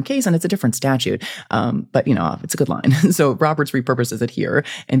 totally different case, and it's a different statute. But, it's a good line. So Roberts repurposes it here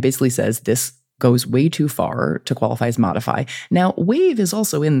and basically says this goes way too far to qualify as modify. Now, waive is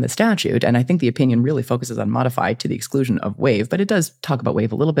also in the statute, and I think the opinion really focuses on modify to the exclusion of waive, but it does talk about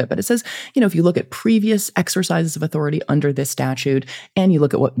waive a little bit. But it says, if you look at previous exercises of authority under this statute, and you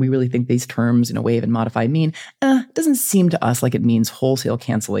look at what we really think these terms, waive and modify mean, it doesn't seem to us like it means wholesale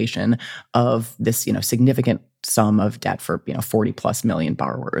cancellation of this, significant sum of debt for 40 plus million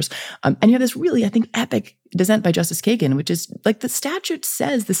borrowers. And you have this really, I think, epic dissent by Justice Kagan, which is like the statute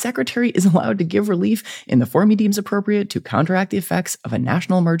says the secretary is allowed to give relief in the form he deems appropriate to counteract the effects of a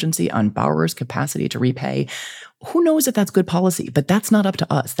national emergency on borrowers' capacity to repay. Who knows if that's good policy, but that's not up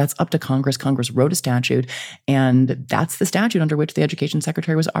to us. That's up to Congress. Congress wrote a statute, and that's the statute under which the education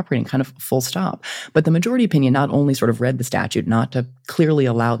secretary was operating, kind of full stop. But the majority opinion not only sort of read the statute not to clearly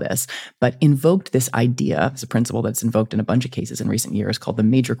allow this, but invoked this idea, it's a principle that's invoked in a bunch of cases in recent years called the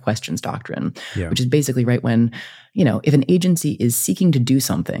major questions doctrine, which is basically right when, if an agency is seeking to do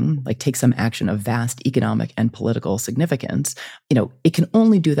something, like take some action of vast economic and political significance, it can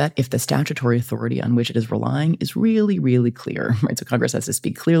only do that if the statutory authority on which it is relying is really, really clear, right? So Congress has to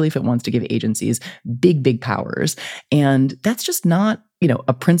speak clearly if it wants to give agencies big, big powers. And that's just not,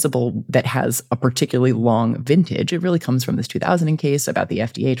 a principle that has a particularly long vintage. It really comes from this 2000 case about the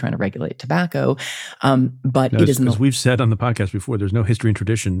FDA trying to regulate tobacco. But it isn't. As we've said on the podcast before, there's no history and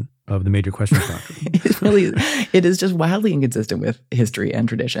tradition of the major questions doctrine. It is just wildly inconsistent with history and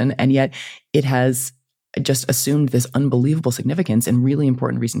tradition. And yet it has just assumed this unbelievable significance in really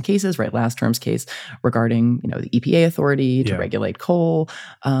important recent cases, right? Last term's case regarding, the EPA authority to regulate coal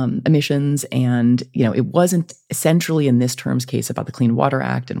emissions. And, it wasn't essentially in this term's case about the Clean Water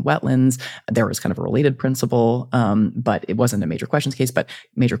Act and wetlands. There was kind of a related principle, but it wasn't a major questions case. But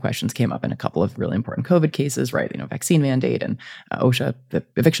major questions came up in a couple of really important COVID cases, right? Vaccine mandate and OSHA, the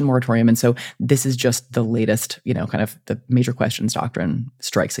eviction moratorium. And so this is just the latest, kind of the major questions doctrine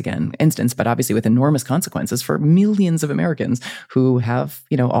strikes again instance, but obviously with enormous consequences for millions of Americans who have,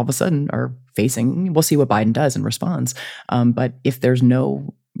 all of a sudden are facing, we'll see what Biden does in response. But if there's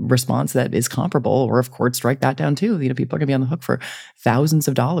no response that is comparable, or if courts strike that down too, people are going to be on the hook for thousands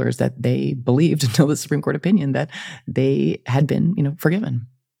of dollars that they believed until the Supreme Court opinion that they had been, forgiven.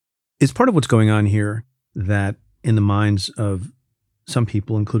 Is part of what's going on here that in the minds of some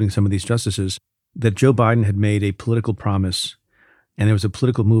people, including some of these justices, that Joe Biden had made a political promise and there was a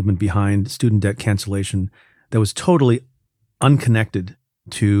political movement behind student debt cancellation that was totally unconnected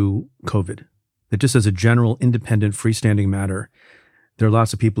to COVID? That just as a general, independent, freestanding matter, there are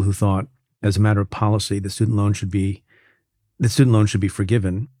lots of people who thought, as a matter of policy, the student loan should be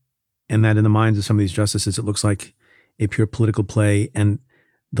forgiven, and that in the minds of some of these justices, it looks like a pure political play, and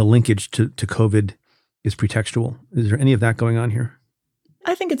the linkage to COVID is pretextual. Is there any of that going on here?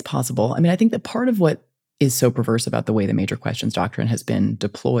 I think it's possible. I think that part of what is so perverse about the way the major questions doctrine has been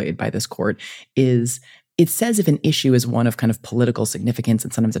deployed by this court is it says if an issue is one of kind of political significance,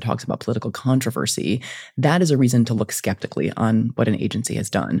 and sometimes it talks about political controversy, that is a reason to look skeptically on what an agency has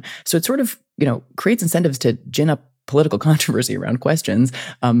done. So it sort of, creates incentives to gin up political controversy around questions,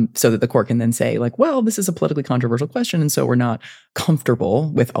 so that the court can then say, well, this is a politically controversial question, and so we're not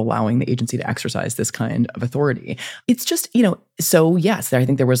comfortable with allowing the agency to exercise this kind of authority. It's just, so yes, I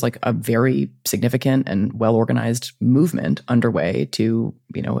think there was a very significant and well-organized movement underway to,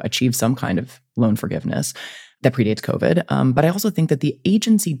 achieve some kind of loan forgiveness that predates COVID. But I also think that the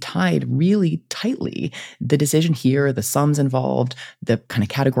agency tied really tightly the decision here, the sums involved, the kind of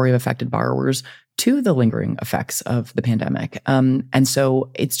category of affected borrowers to the lingering effects of the pandemic. And so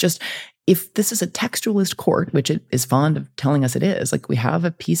it's just, if this is a textualist court, which it is fond of telling us it is, we have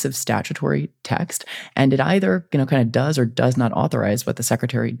a piece of statutory text and it either, kind of does or does not authorize what the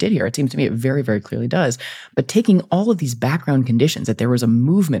secretary did here. It seems to me it very, very clearly does. But taking all of these background conditions, that there was a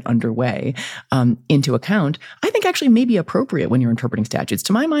movement underway into account, I think actually may be appropriate when you're interpreting statutes.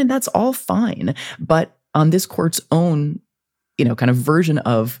 To my mind, that's all fine. But on this court's own, kind of version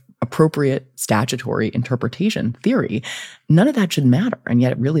of appropriate statutory interpretation theory, none of that should matter. And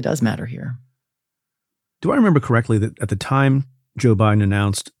yet it really does matter here. Do I remember correctly that at the time Joe Biden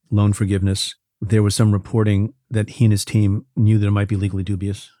announced loan forgiveness, there was some reporting that he and his team knew that it might be legally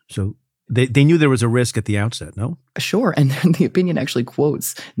dubious? So they knew there was a risk at the outset, no? Sure. And the opinion actually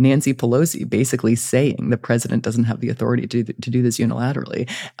quotes Nancy Pelosi basically saying the president doesn't have the authority to do this unilaterally.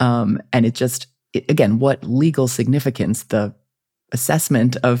 And it just, again, what legal significance the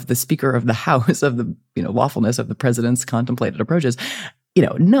assessment of the Speaker of the House of the lawfulness of the president's contemplated approaches,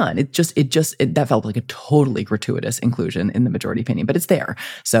 none. That felt like a totally gratuitous inclusion in the majority opinion, but it's there.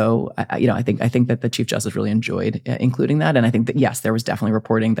 So I think that the Chief Justice really enjoyed including that, and I think that yes, there was definitely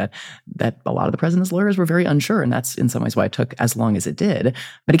reporting that a lot of the president's lawyers were very unsure, and that's in some ways why it took as long as it did.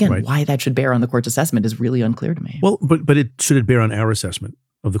 But again, why that should bear on the court's assessment is really unclear to me. Well, but should it bear on our assessment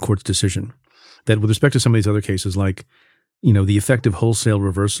of the court's decision? That with respect to some of these other cases, like the effective wholesale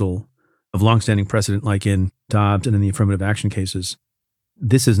reversal of longstanding precedent, like in Dobbs and in the affirmative action cases,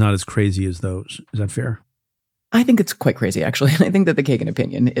 this is not as crazy as those. Is that fair? I think it's quite crazy, actually. And I think that the Kagan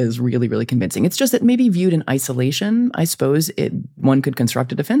opinion is really, really convincing. It's just that maybe viewed in isolation, I suppose one could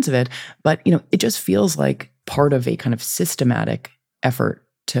construct a defense of it. But, it just feels like part of a kind of systematic effort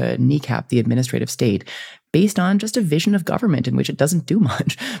to kneecap the administrative state based on just a vision of government in which it doesn't do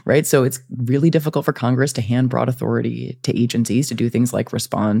much, right? So it's really difficult for Congress to hand broad authority to agencies to do things like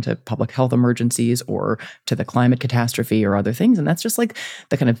respond to public health emergencies or to the climate catastrophe or other things. And that's just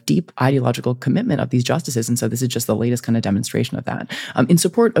the kind of deep ideological commitment of these justices. And so this is just the latest kind of demonstration of that. In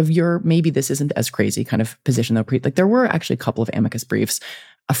support of your maybe this isn't as crazy kind of position, though, there were actually a couple of amicus briefs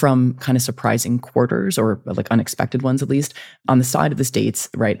from kind of surprising quarters, or unexpected ones at least, on the side of the states,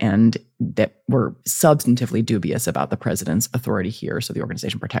 right? And that were substantively dubious about the president's authority here. So the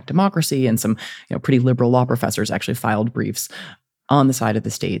Organization Protect Democracy and some pretty liberal law professors actually filed briefs on the side of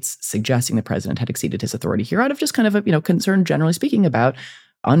the states suggesting the president had exceeded his authority here out of just kind of a concern, generally speaking, about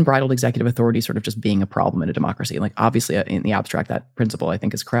unbridled executive authority sort of just being a problem in a democracy. Obviously in the abstract, that principle I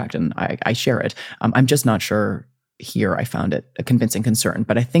think is correct, and I share it. I'm just not sure here I found it a convincing concern.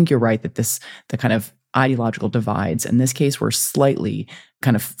 But I think you're right that the kind of ideological divides in this case were slightly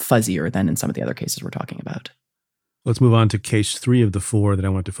kind of fuzzier than in some of the other cases we're talking about. Let's move on to case 3 of the 4 that I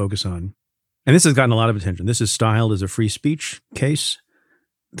want to focus on. And this has gotten a lot of attention. This is styled as a free speech case,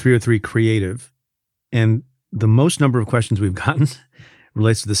 303 creative. And the most number of questions we've gotten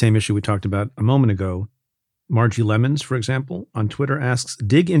relates to the same issue we talked about a moment ago. Margie Lemons, for example, on Twitter asks,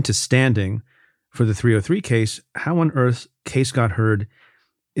 dig into standing for the 303 case. How on earth case got heard?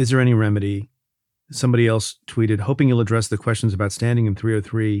 Is there any remedy? Somebody else tweeted, hoping you'll address the questions about standing in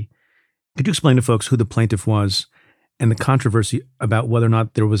 303. Could you explain to folks who the plaintiff was and the controversy about whether or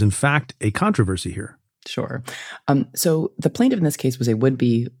not there was in fact a controversy here? Sure. So the plaintiff in this case was a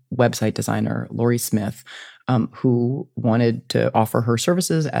would-be website designer, Lori Smith, who wanted to offer her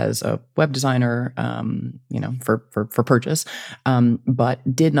services as a web designer, for purchase,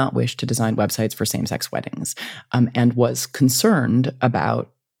 but did not wish to design websites for same-sex weddings, and was concerned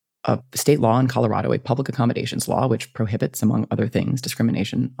about a state law in Colorado, a public accommodations law, which prohibits, among other things,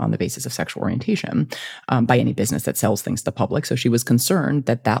 discrimination on the basis of sexual orientation by any business that sells things to the public. So she was concerned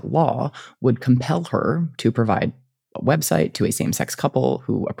that that law would compel her to provide a website to a same-sex couple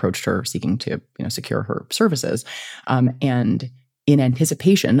who approached her seeking to, secure her services. And in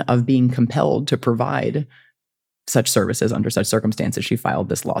anticipation of being compelled to provide such services under such circumstances, she filed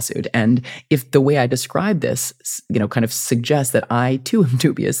this lawsuit. And if the way I describe this, kind of suggests that I too am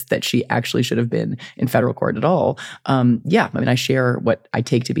dubious that she actually should have been in federal court at all, I share what I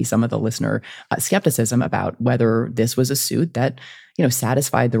take to be some of the listener skepticism about whether this was a suit that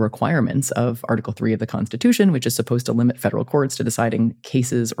satisfied the requirements of Article 3 of the Constitution, which is supposed to limit federal courts to deciding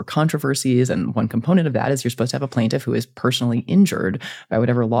cases or controversies. And one component of that is you're supposed to have a plaintiff who is personally injured by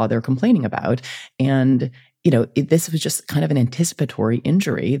whatever law they're complaining about. And this was just kind of an anticipatory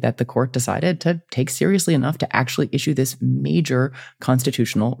injury that the court decided to take seriously enough to actually issue this major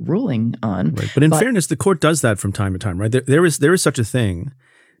constitutional ruling on. Right. But in fairness, the court does that from time to time, right? There is such a thing,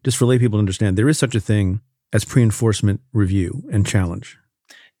 just for lay people to understand, there is such a thing as pre-enforcement review and challenge.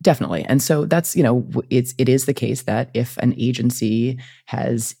 Definitely. And so that's, it is the case that if an agency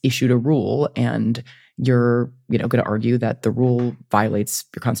has issued a rule and you're, going to argue that the rule violates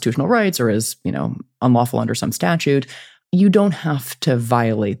your constitutional rights or is, unlawful under some statute, you don't have to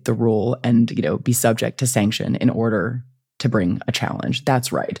violate the rule and, be subject to sanction in order to bring a challenge.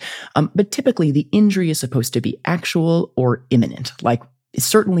 That's right. But typically the injury is supposed to be actual or imminent, like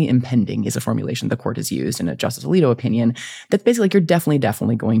certainly impending is a formulation the court has used in a Justice Alito opinion. That's basically like you're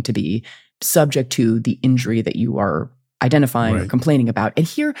definitely going to be subject to the injury that you are identifying or complaining about. And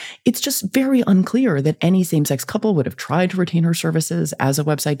here, it's just very unclear that any same-sex couple would have tried to retain her services as a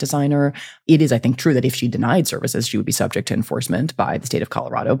website designer. It is, I think, true that if she denied services, she would be subject to enforcement by the state of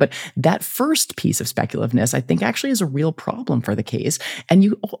Colorado. But that first piece of speculativeness, I think, actually is a real problem for the case.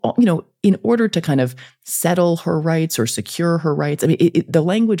 And in order to kind of settle her rights or secure her rights, the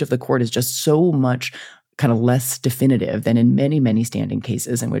language of the court is just so much kind of less definitive than in many, many standing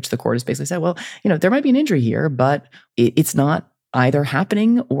cases in which the court has basically said, well, there might be an injury here, but it's not either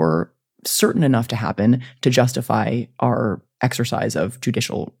happening or certain enough to happen to justify our exercise of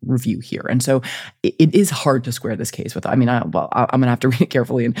judicial review here. And so it is hard to square this case with, I'm going to have to read it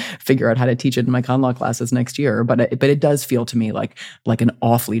carefully and figure out how to teach it in my con law classes next year. But it does feel to me like an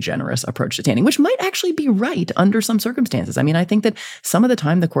awfully generous approach to standing, which might actually be right under some circumstances. I think that some of the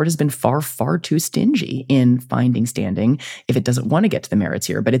time the court has been far, far too stingy in finding standing if it doesn't want to get to the merits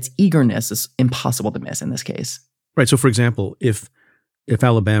here, but its eagerness is impossible to miss in this case. Right. So for example, if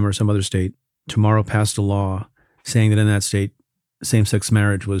Alabama or some other state tomorrow passed a law saying that in that state, same-sex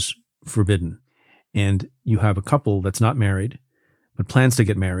marriage was forbidden, and you have a couple that's not married, but plans to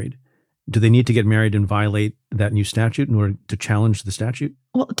get married, do they need to get married and violate that new statute in order to challenge the statute?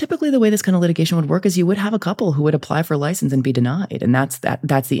 Well, typically the way this kind of litigation would work is you would have a couple who would apply for a license and be denied, and that's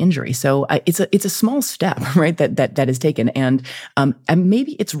the injury. So it's a small step, right? That is taken, and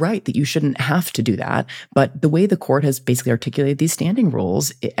maybe it's right that you shouldn't have to do that. But the way the court has basically articulated these standing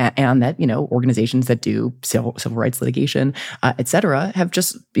rules, and that organizations that do civil rights litigation, et cetera, have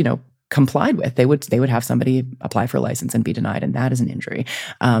just complied with, they would have somebody apply for a license and be denied, and that is an injury.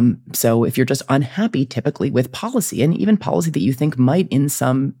 So if you're just unhappy typically with policy, and even policy that you think might in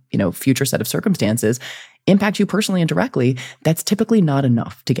some future set of circumstances impact you personally and directly, that's typically not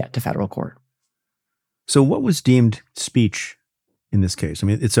enough to get to federal court. So what was deemed speech in this case?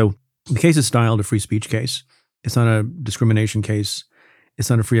 So the case is styled a free speech case. It's not a discrimination case. It's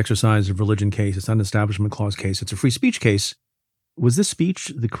not a free exercise of religion case. It's not an establishment clause case. It's a free speech case. Was this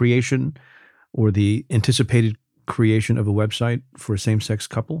speech the creation or the anticipated creation of a website for a same-sex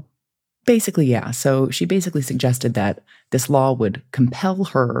couple? Basically, yeah. So she basically suggested that this law would compel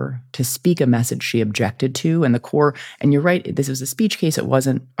her to speak a message she objected to. And the core, and you're right, this was a speech case. It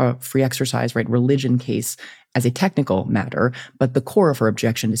wasn't a free exercise, right? Religion case as a technical matter. But the core of her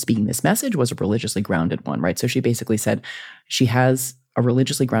objection to speaking this message was a religiously grounded one, right? So she basically said she has a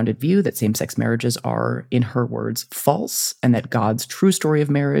religiously grounded view that same-sex marriages are, in her words, false, and that God's true story of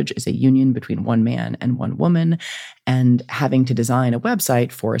marriage is a union between one man and one woman. And having to design a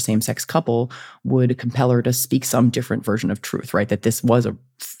website for a same-sex couple would compel her to speak some different version of truth, right? That this was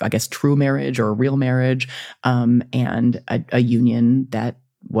true marriage or a real marriage, and a union that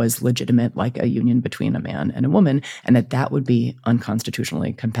was legitimate, like a union between a man and a woman, and that would be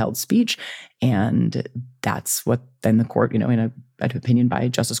unconstitutionally compelled speech. And that's what then the court, in an opinion by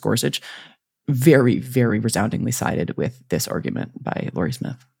Justice Gorsuch, very, very resoundingly sided with this argument by Laurie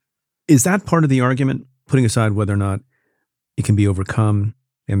Smith. Is that part of the argument, putting aside whether or not it can be overcome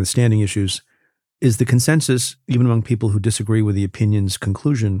and the standing issues, is the consensus, even among people who disagree with the opinion's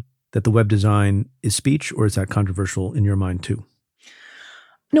conclusion, that the web design is speech, or is that controversial in your mind too?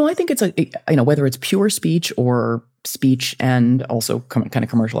 No, I think it's whether it's pure speech or speech and also kind of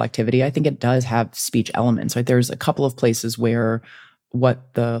commercial activity, I think it does have speech elements, right? There's a couple of places where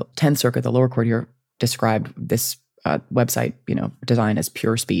what the 10th Circuit, the lower court here, described this website, design as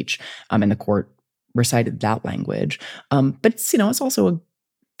pure speech, and the court recited that language. But it's also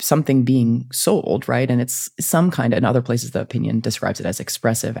something being sold, right? And it's some kind of, in other places, the opinion describes it as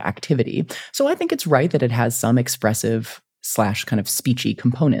expressive activity. So I think it's right that it has some expressive / kind of speechy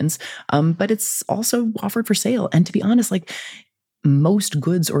components, but it's also offered for sale. And to be honest, like most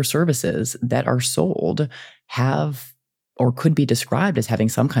goods or services that are sold have or could be described as having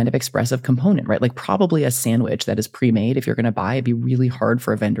some kind of expressive component, right? Like probably a sandwich that is pre-made. If you're going to buy, it'd be really hard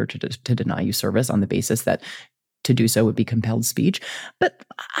for a vendor to deny you service on the basis that to do so would be compelled speech. But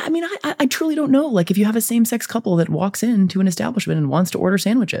I mean, I truly don't know. Like if you have a same-sex couple that walks into an establishment and wants to order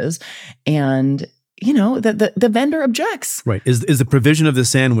sandwiches and the vendor objects. Right. Is the provision of the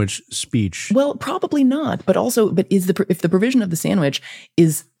sandwich speech? Well, probably not. But if the provision of the sandwich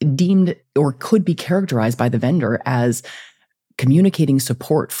is deemed or could be characterized by the vendor as communicating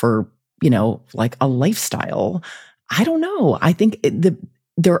support for, like a lifestyle, I don't know. I think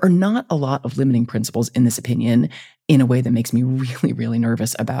there are not a lot of limiting principles in this opinion in a way that makes me really, really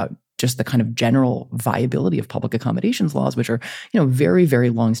nervous about just the kind of general viability of public accommodations laws, which are, very, very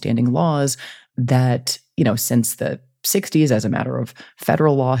longstanding laws that, since the 60s, as a matter of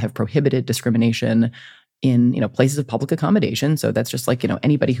federal law, have prohibited discrimination in, places of public accommodation. So that's just like,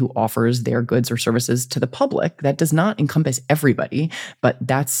 anybody who offers their goods or services to the public. That does not encompass everybody, but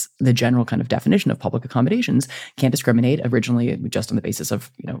that's the general kind of definition of public accommodations. Can't discriminate originally just on the basis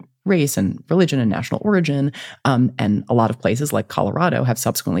of, race and religion and national origin. And a lot of places like Colorado have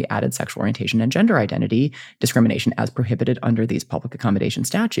subsequently added sexual orientation and gender identity discrimination as prohibited under these public accommodation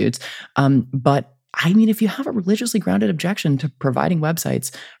statutes. But I mean, if you have a religiously grounded objection to providing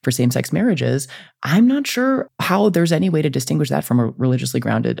websites for same-sex marriages, I'm not sure how there's any way to distinguish that from a religiously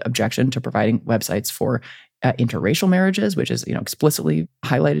grounded objection to providing websites for interracial marriages, which is, explicitly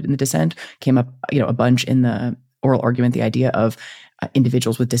highlighted in the dissent, came up, a bunch in the oral argument, the idea of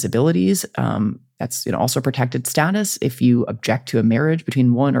individuals with disabilities. That's also protected status. If you object to a marriage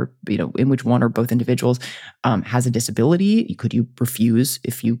between one or, in which one or both individuals has a disability, could you refuse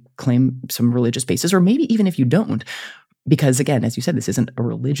if you claim some religious basis, or maybe even if you don't? Because again, as you said, this isn't a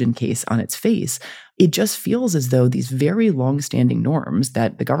religion case on its face. It just feels as though these very long-standing norms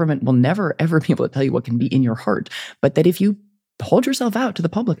that the government will never, ever be able to tell you what can be in your heart, but that if you hold yourself out to the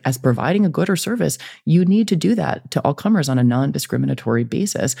public as providing a good or service, you need to do that to all comers on a non-discriminatory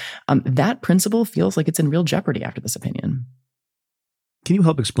basis. That principle feels like it's in real jeopardy after this opinion. Can you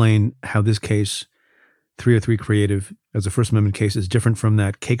help explain how this case, 303 Creative, as a First Amendment case, is different from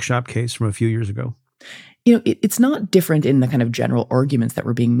that cake shop case from a few years ago? It's not different in the kind of general arguments that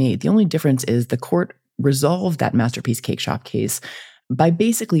were being made. The only difference is the court resolved that Masterpiece Cake Shop case by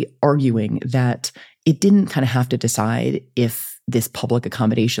basically arguing that it didn't kind of have to decide if this public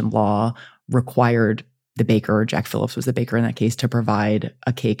accommodation law required the baker, Jack Phillips was the baker in that case, to provide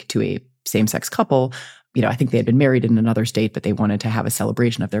a cake to a same-sex couple. I think they had been married in another state, but they wanted to have a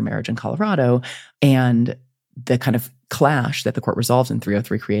celebration of their marriage in Colorado. And the kind of clash that the court resolves in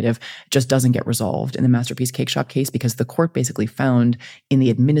 303 Creative just doesn't get resolved in the Masterpiece Cake Shop case, because the court basically found in the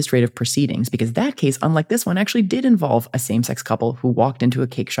administrative proceedings, because that case, unlike this one, actually did involve a same-sex couple who walked into a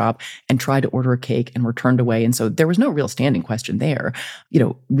cake shop and tried to order a cake and were turned away. And so there was no real standing question there,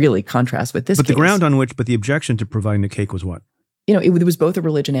 really contrast with this case. But the ground on which, but the objection to providing the cake was what? It was both a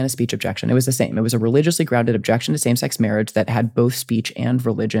religion and a speech objection. It was the same. It was a religiously grounded objection to same-sex marriage that had both speech and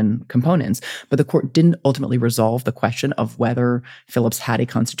religion components. But the court didn't ultimately resolve the question of whether Phillips had a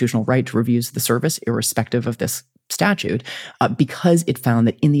constitutional right to refuse the service, irrespective of this statute, because it found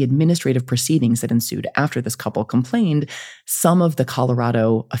that in the administrative proceedings that ensued after this couple complained, some of the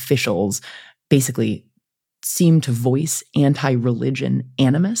Colorado officials basically seemed to voice anti-religion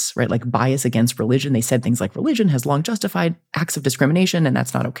animus, right? Like bias against religion. They said things like religion has long justified acts of discrimination, and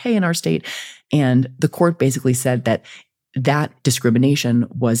that's not okay in our state. And the court basically said that discrimination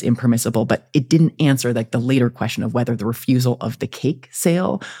was impermissible, but it didn't answer like the later question of whether the refusal of the cake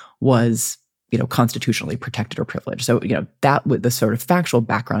sale was constitutionally protected or privileged. So, that with the sort of factual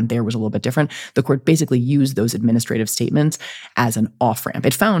background there was a little bit different. The court basically used those administrative statements as an off-ramp.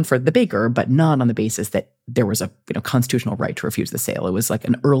 It found for the baker, but not on the basis that there was a constitutional right to refuse the sale. It was like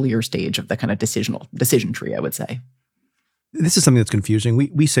an earlier stage of the kind of decision tree, I would say. This is something that's confusing.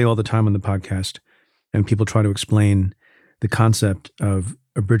 We say all the time on the podcast, and people try to explain the concept of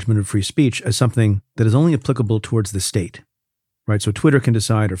abridgment of free speech as something that is only applicable towards the state. Right, so Twitter can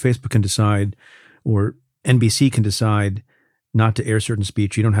decide, or Facebook can decide, or NBC can decide not to air certain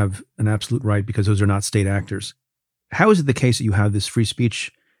speech. You don't have an absolute right because those are not state actors. How is it the case that you have this free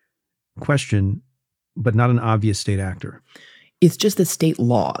speech question, but not an obvious state actor? It's just the state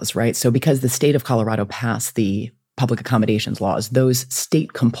laws, right? So because the state of Colorado passed the public accommodations laws, those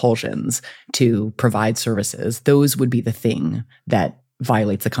state compulsions to provide services, those would be the thing that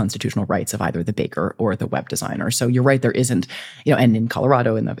violates the constitutional rights of either the baker or the web designer. So you're right, there isn't, and in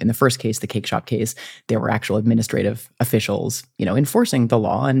Colorado, in the first case, the cake shop case, there were actual administrative officials, enforcing the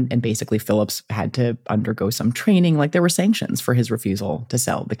law, and basically Phillips had to undergo some training, like there were sanctions for his refusal to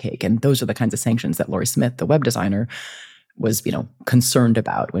sell the cake. And those are the kinds of sanctions that Lori Smith, the web designer, was, concerned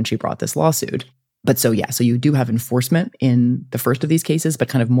about when she brought this lawsuit. But so you do have enforcement in the first of these cases, but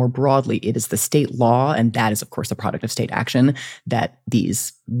kind of more broadly, it is the state law, and that is, of course, the product of state action that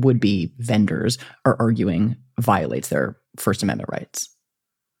these would-be vendors are arguing violates their First Amendment rights.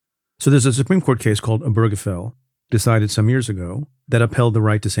 So there's a Supreme Court case called Obergefell, decided some years ago, that upheld the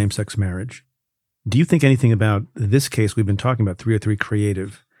right to same-sex marriage. Do you think anything about this case we've been talking about, 303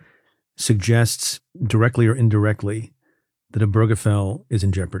 Creative, suggests directly or indirectly that Obergefell is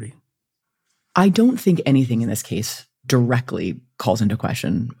in jeopardy? I don't think anything in this case directly calls into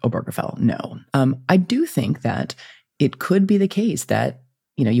question Obergefell, no. I do think that it could be the case that,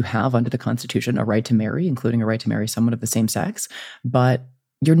 you have under the Constitution a right to marry, including a right to marry someone of the same sex, but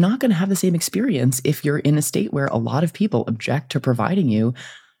you're not going to have the same experience if you're in a state where a lot of people object to providing you.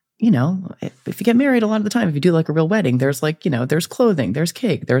 If you get married a lot of the time, if you do like a real wedding, there's there's clothing, there's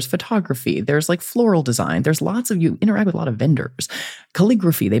cake, there's photography, there's like floral design. There's you interact with a lot of vendors.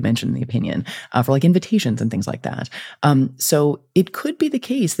 Calligraphy, they mentioned in the opinion, for like invitations and things like that. So it could be the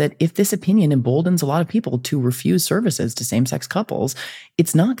case that if this opinion emboldens a lot of people to refuse services to same-sex couples,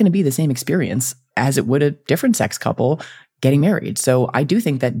 it's not going to be the same experience as it would a different sex couple getting married. So I do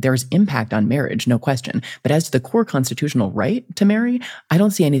think that there's impact on marriage, no question. But as to the core constitutional right to marry, I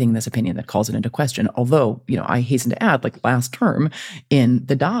don't see anything in this opinion that calls it into question. Although, I hasten to add, like last term in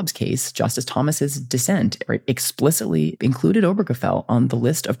the Dobbs case, Justice Thomas's dissent explicitly included Obergefell on the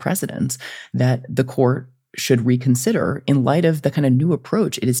list of precedents that the court should reconsider in light of the kind of new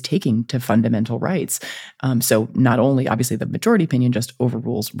approach it is taking to fundamental rights. So not only, obviously, the majority opinion just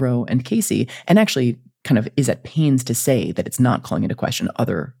overrules Roe and Casey, and actually kind of is at pains to say that it's not calling into question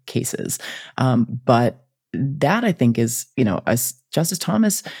other cases. But that, I think, is, Justice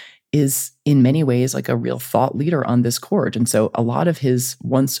Thomas is in many ways like a real thought leader on this court. And so a lot of his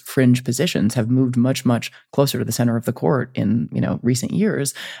once fringe positions have moved much, much closer to the center of the court in, recent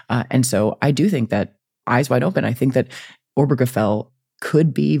years. And so I do think that, eyes wide open, I think that Obergefell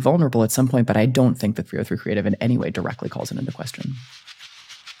could be vulnerable at some point, but I don't think that 303 Creative in any way directly calls it into question.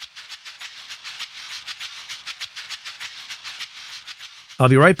 I'll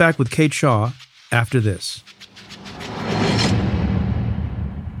be right back with Kate Shaw after this.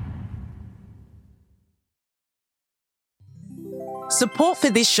 Support for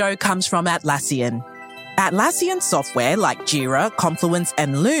this show comes from Atlassian. Atlassian software like Jira, Confluence,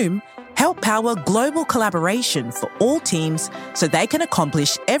 and Loom help power global collaboration for all teams so they can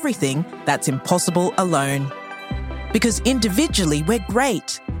accomplish everything that's impossible alone. Because individually we're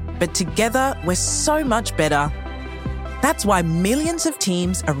great, but together we're so much better. That's why millions of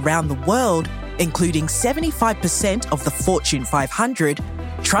teams around the world, including 75% of the Fortune 500,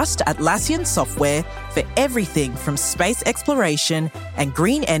 trust Atlassian software for everything from space exploration and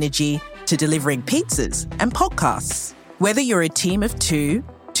green energy to delivering pizzas and podcasts. Whether you're a team of 2,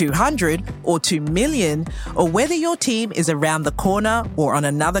 200 or 2 million, or whether your team is around the corner or on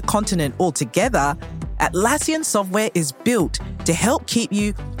another continent altogether, Atlassian software is built to help keep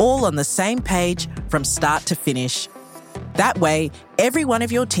you all on the same page from start to finish. That way, every one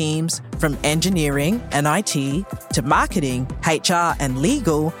of your teams, from engineering and IT to marketing, HR and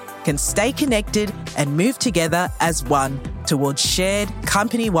legal, can stay connected and move together as one towards shared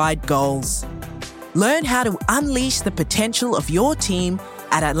company-wide goals. Learn how to unleash the potential of your team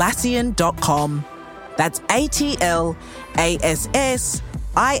at Atlassian.com. That's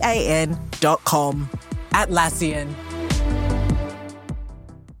Atlassian.com. Atlassian.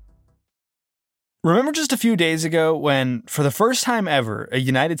 Remember just a few days ago when, for the first time ever, a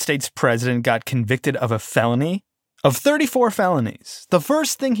United States president got convicted of a felony? Of 34 felonies. The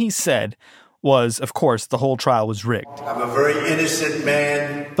first thing he said was, of course, the whole trial was rigged. I'm a very innocent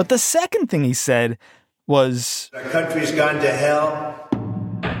man. But the second thing he said was, Our country's gone to hell.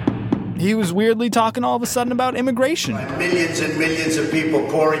 He was weirdly talking all of a sudden about immigration. Millions and millions of people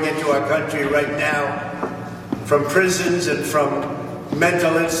pouring into our country right now, from prisons and from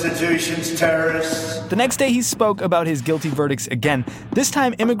mental institutions, terrorists. The next day he spoke about his guilty verdicts again. This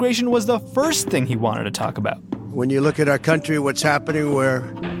time, immigration was the first thing he wanted to talk about. When you look at our country, what's happening, where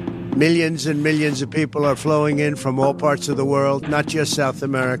millions and millions of people are flowing in from all parts of the world, not just South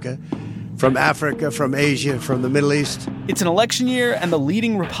America, from Africa, from Asia, from the Middle East. It's an election year, and the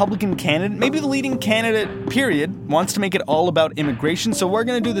leading Republican candidate, maybe the leading candidate, period, wants to make it all about immigration, so we're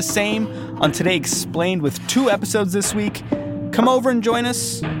going to do the same on Today Explained with 2 episodes this week. Come over and join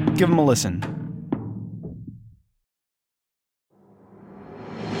us. Give them a listen.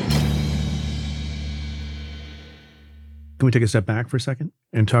 Can we take a step back for a second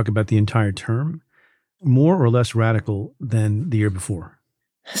and talk about the entire term? More or less radical than the year before?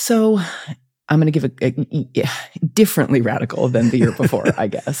 So I'm going to give a differently radical than the year before, I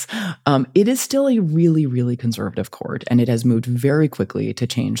guess. It is still a really, really conservative court, and it has moved very quickly to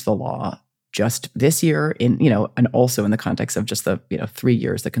change the law just this year and also in the context of just the 3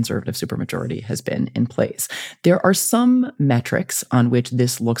 years the conservative supermajority has been in place. There are some metrics on which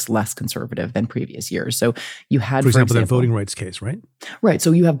this looks less conservative than previous years. So you had, for example, that voting rights case, right? Right.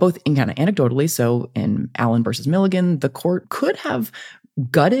 So you have both in kind of anecdotally. So in Allen versus Milligan, the court could have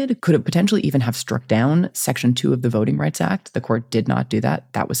potentially even have struck down Section 2 of the Voting Rights Act. The court did not do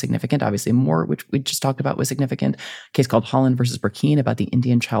that. That was significant. Obviously, Moore, which we just talked about, was significant. A case called Holland versus Burkine about the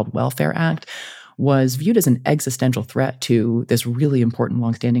Indian Child Welfare Act was viewed as an existential threat to this really important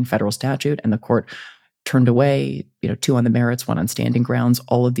longstanding federal statute, and the court turned away, 2 on the merits, 1 on standing grounds,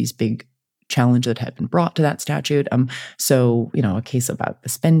 all of these big challenge that had been brought to that statute. So, a case about the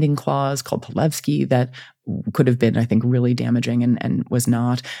spending clause called Palevsky that could have been, I think, really damaging and was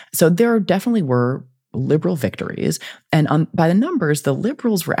not. So there definitely were liberal victories. And by the numbers, the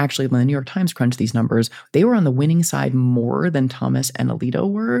liberals were actually, when the New York Times crunched these numbers, they were on the winning side more than Thomas and Alito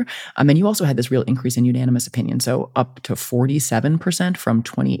were. And you also had this real increase in unanimous opinion. So up to 47% from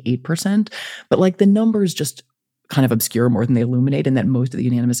 28%. But the numbers just kind of obscure more than they illuminate, and that most of the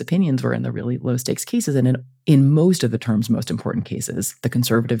unanimous opinions were in the really low stakes cases. And in most of the term's most important cases, the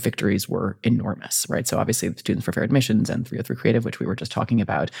conservative victories were enormous, right? So obviously the Students for Fair Admissions and 303 Creative, which we were just talking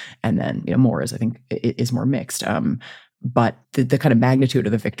about, and then more is, I think, is more mixed. But the kind of magnitude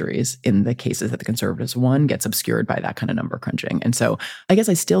of the victories in the cases that the conservatives won gets obscured by that kind of number crunching. And so I guess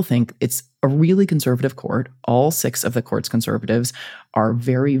I still think it's a really conservative court. All 6 of the court's conservatives are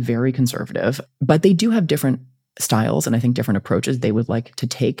very, very conservative, but they do have different styles and I think different approaches they would like to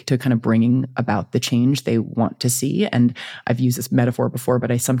take to kind of bringing about the change they want to see. And I've used this metaphor before,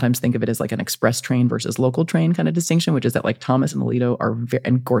 but I sometimes think of it as like an express train versus local train kind of distinction, which is that Thomas and Alito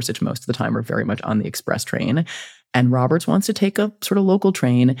and Gorsuch most of the time are very much on the express train. And Roberts wants to take a sort of local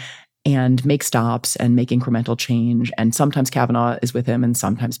train and make stops and make incremental change. And sometimes Kavanaugh is with him and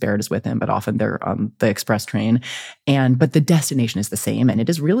sometimes Barrett is with him, but often they're on the express train. But the destination is the same. And it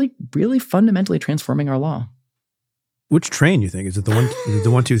is really, really fundamentally transforming our law. Which train you think? Is it the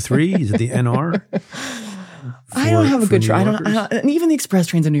 123? Is it the NR? I don't have a good train. And even the express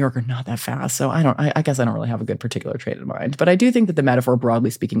trains in New York are not that fast. So I guess I don't really have a good particular train in mind. But I do think that the metaphor, broadly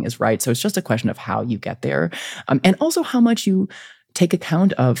speaking, is right. So it's just a question of how you get there. And also how much you take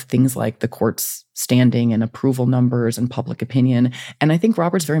account of things like the court's standing and approval numbers and public opinion. And I think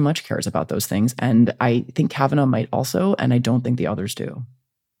Roberts very much cares about those things. And I think Kavanaugh might also, and I don't think the others do.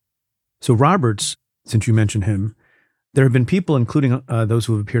 So Roberts, since you mentioned him, there have been people, including those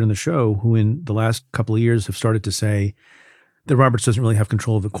who have appeared on the show, who in the last couple of years have started to say that Roberts doesn't really have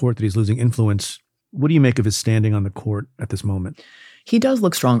control of the court, that he's losing influence. What do you make of his standing on the court at this moment? He does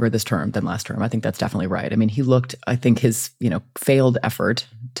look stronger this term than last term. I think that's definitely right. He looked, I think his, failed effort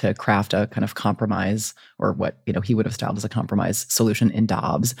to craft a kind of compromise, or what he would have styled as a compromise solution in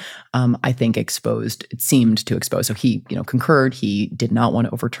Dobbs, I think it seemed to expose. So he concurred. He did not want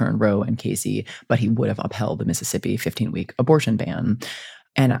to overturn Roe and Casey, but he would have upheld the Mississippi 15-week abortion ban.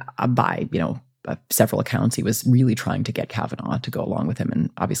 And by several accounts, he was really trying to get Kavanaugh to go along with him, and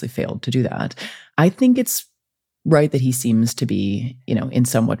obviously failed to do that. I think it's right that he seems to be, in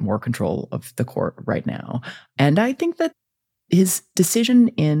somewhat more control of the court right now. And I think that his decision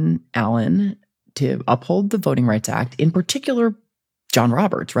in Allen to uphold the Voting Rights Act, in particular, John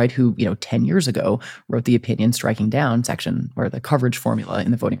Roberts, right, who, 10 years ago wrote the opinion striking down section or the coverage formula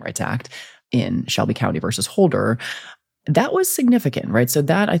in the Voting Rights Act in Shelby County versus Holder, that was significant, right? So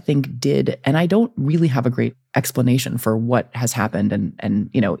that I think did, and I don't really have a great explanation for what has happened. And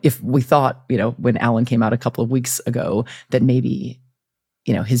if we thought, when Allen came out a couple of weeks ago, that maybe,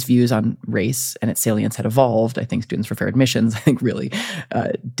 his views on race and its salience had evolved, I think Students for Fair Admissions, I think really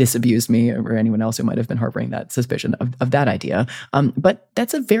disabused me or anyone else who might have been harboring that suspicion of that idea. But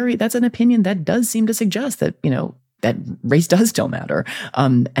that's an opinion that does seem to suggest that, that race does still matter.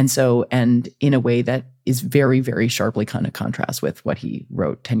 And in a way that is very, very sharply kind of contrasts with what he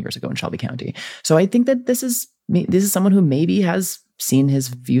wrote 10 years ago in Shelby County. So I think that this is someone who maybe has seen his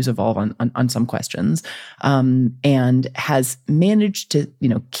views evolve on some questions, and has managed to,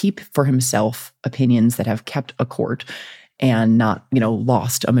 keep for himself opinions that have kept a court and not,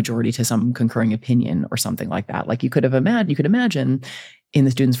 lost a majority to some concurring opinion or something like that. Like you could imagine in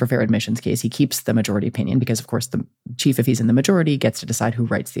the Students for Fair Admissions case, he keeps the majority opinion because, of course, the chief, if he's in the majority, gets to decide who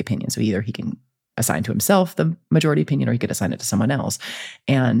writes the opinion. So either he can assign to himself the majority opinion, or he could assign it to someone else.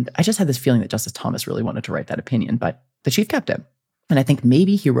 And I just had this feeling that Justice Thomas really wanted to write that opinion, but the chief kept it. And I think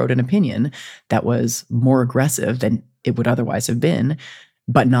maybe he wrote an opinion that was more aggressive than it would otherwise have been,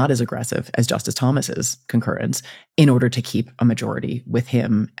 but not as aggressive as Justice Thomas's concurrence, in order to keep a majority with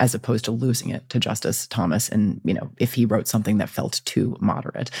him, as opposed to losing it to Justice Thomas. And, if he wrote something that felt too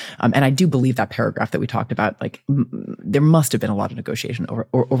moderate. And I do believe that paragraph that we talked about, there must have been a lot of negotiation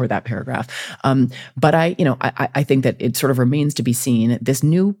over that paragraph. But I think that it sort of remains to be seen. This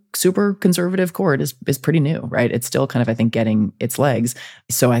new super conservative court is pretty new, right? It's still kind of, I think, getting its legs.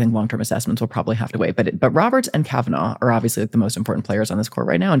 So I think long-term assessments will probably have to wait. But Roberts and Kavanaugh are obviously the most important players on this court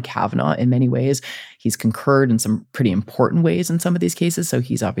right now. And Kavanaugh, in many ways, he's concurred in some pretty important ways in some of these cases. So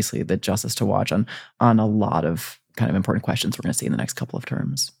he's obviously the justice to watch on a lot of kind of important questions we're going to see in the next couple of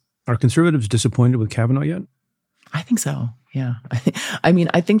terms. Are conservatives disappointed with Kavanaugh yet? I think so, yeah. I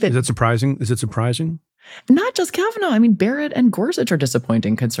think that... Is it surprising? Not just Kavanaugh. Barrett and Gorsuch are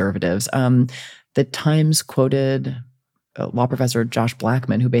disappointing conservatives. The Times quoted law professor Josh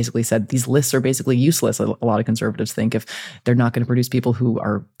Blackman, who basically said these lists are basically useless. A lot of conservatives think if they're not going to produce people who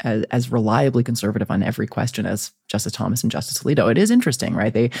are as reliably conservative on every question as Justice Thomas and Justice Alito. It is interesting,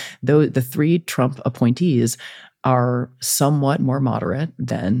 right? The three Trump appointees are somewhat more moderate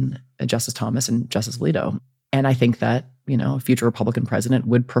than Justice Thomas and Justice Alito. And I think that, a future Republican president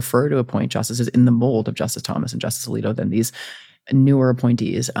would prefer to appoint justices in the mold of Justice Thomas and Justice Alito than these newer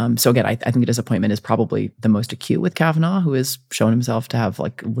appointees. So again, I think the disappointment is probably the most acute with Kavanaugh, who has shown himself to have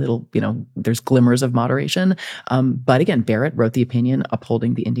little, there's glimmers of moderation. But again, Barrett wrote the opinion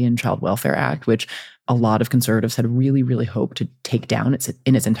upholding the Indian Child Welfare Act, which a lot of conservatives had really, really hoped to take down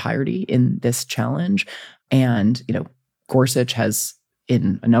in its entirety in this challenge. And, Gorsuch has,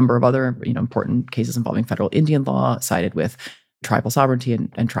 in a number of other, important cases involving federal Indian law, sided with tribal sovereignty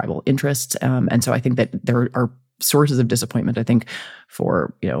and tribal interests. And so I think that there are sources of disappointment, I think,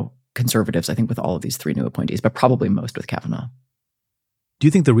 for, conservatives, I think, with all of these three new appointees, but probably most with Kavanaugh. Do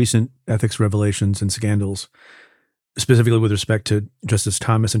you think the recent ethics revelations and scandals, specifically with respect to Justice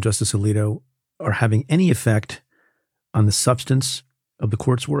Thomas and Justice Alito, are having any effect on the substance of the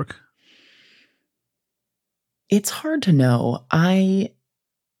court's work? It's hard to know.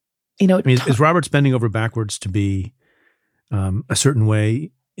 Is Roberts bending over backwards to be a certain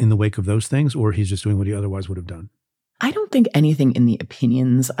way in the wake of those things, or he's just doing what he otherwise would have done? I don't think anything in the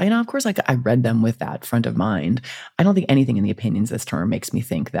opinions, of course, I read them with that front of mind. I don't think anything in the opinions this term makes me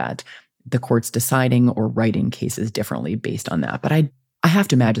think that the court's deciding or writing cases differently based on that. But I have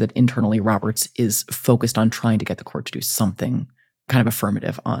to imagine that internally Roberts is focused on trying to get the court to do something kind of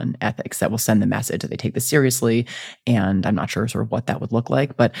affirmative on ethics that will send the message that they take this seriously. And I'm not sure sort of what that would look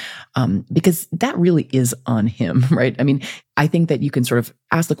like, but because that really is on him, right? I think that you can sort of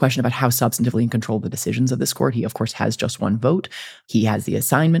ask the question about how substantively in control the decisions of this court. He, of course, has just one vote. He has the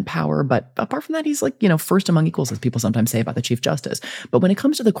assignment power, but apart from that, he's first among equals, as people sometimes say about the Chief Justice. But when it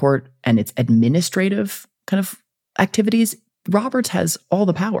comes to the court and its administrative kind of activities, Roberts has all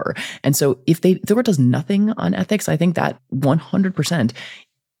the power. And so if the court does nothing on ethics, I think that 100%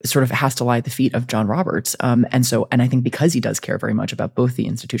 sort of has to lie at the feet of John Roberts. And I think because he does care very much about both the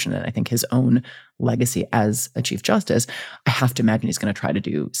institution and I think his own legacy as a Chief Justice, I have to imagine he's going to try to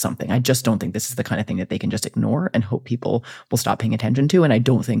do something. I just don't think this is the kind of thing that they can just ignore and hope people will stop paying attention to. And I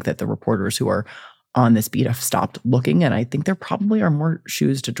don't think that the reporters who are on this beat have stopped looking. And I think there probably are more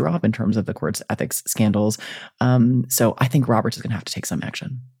shoes to drop in terms of the court's ethics scandals. So I think Roberts is going to have to take some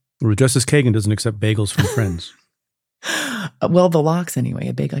action. Justice Kagan doesn't accept bagels from friends. Well, the locks anyway.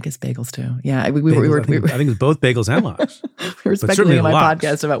 I guess bagels too. Yeah, I think it's both bagels and locks. We were speculating on my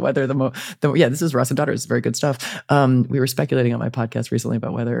podcast about whether this is Russ and Daughter. It's very good stuff. We were speculating on my podcast recently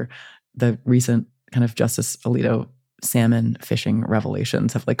about whether the recent kind of Justice Alito salmon fishing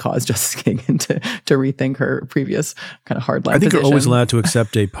revelations have caused Justice Kagan to rethink her previous kind of hardline. I think position. you're always allowed to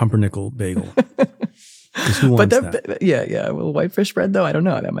accept a pumpernickel bagel. Who wants that? Yeah. Well, whitefish bread, though, I don't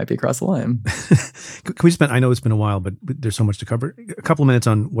know. That might be across the line. Can we spend, I know it's been a while, but there's so much to cover. A couple of minutes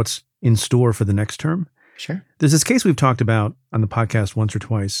on what's in store for the next term. Sure. There's this case we've talked about on the podcast once or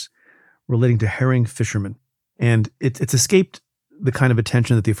twice relating to herring fishermen. And it's escaped the kind of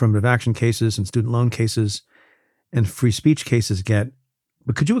attention that the affirmative action cases and student loan cases and free speech cases get.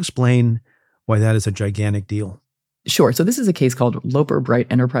 But could you explain why that is a gigantic deal? Sure. So this is a case called Loper Bright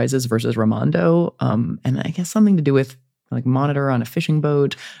Enterprises versus Raimondo. And I guess something to do with monitor on a fishing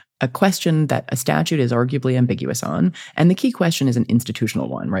boat, a question that a statute is arguably ambiguous on. And the key question is an institutional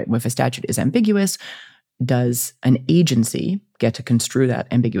one, right? If a statute is ambiguous, does an agency get to construe that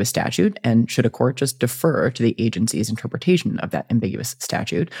ambiguous statute? And should a court just defer to the agency's interpretation of that ambiguous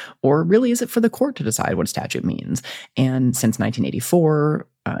statute? Or really, is it for the court to decide what a statute means? And since 1984,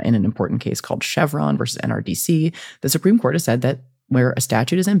 in an important case called Chevron versus NRDC, the Supreme Court has said that where a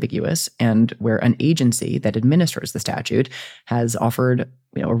statute is ambiguous and where an agency that administers the statute has offered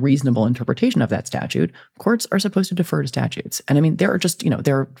a reasonable interpretation of that statute, courts are supposed to defer to statutes. And I mean, there are just,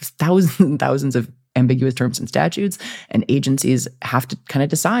 there are thousands and thousands of ambiguous terms and statutes, and agencies have to kind of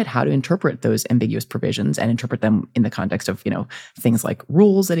decide how to interpret those ambiguous provisions and interpret them in the context of, things like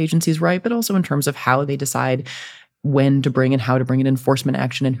rules that agencies write, but also in terms of how they decide when to bring and how to bring an enforcement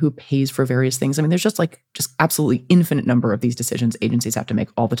action and who pays for various things. I mean, there's just absolutely infinite number of these decisions agencies have to make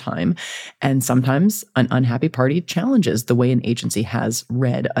all the time. And sometimes an unhappy party challenges the way an agency has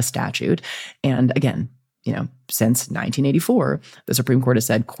read a statute. And again, since 1984, the Supreme Court has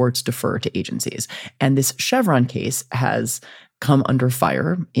said courts defer to agencies. And this Chevron case has come under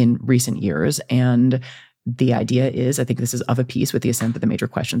fire in recent years. And the idea is, I think this is of a piece with the ascent of the major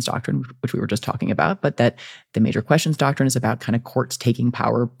questions doctrine, which we were just talking about, but that the major questions doctrine is about kind of courts taking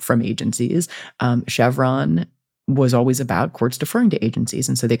power from agencies. Chevron was always about courts deferring to agencies.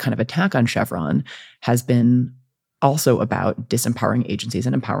 And so the kind of attack on Chevron has been also about disempowering agencies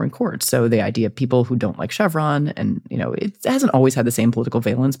and empowering courts. So the idea of people who don't like Chevron, and it hasn't always had the same political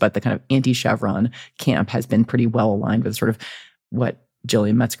valence, but the kind of anti-Chevron camp has been pretty well aligned with sort of what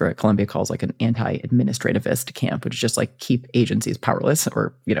Gillian Metzger at Columbia calls an anti-administrativist camp, which is just keep agencies powerless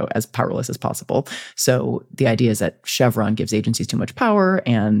or, as powerless as possible. So the idea is that Chevron gives agencies too much power,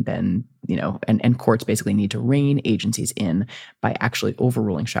 and then, and courts basically need to rein agencies in by actually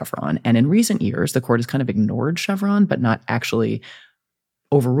overruling Chevron. And in recent years, the court has kind of ignored Chevron, but not actually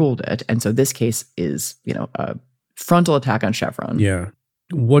overruled it. And so this case is, a frontal attack on Chevron. Yeah.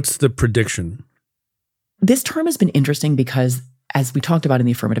 What's the prediction? This term has been interesting because, as we talked about in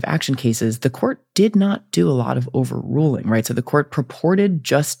the affirmative action cases, the court did not do a lot of overruling, right? So the court purported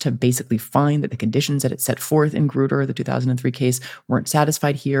just to basically find that the conditions that it set forth in Grutter, the 2003 case, weren't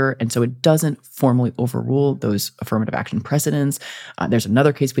satisfied here. And so it doesn't formally overrule those affirmative action precedents. There's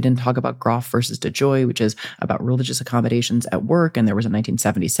another case we didn't talk about, Groff versus DeJoy, which is about religious accommodations at work. And there was a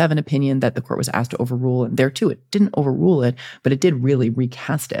 1977 opinion that the court was asked to overrule. And there too, it didn't overrule it, but it did really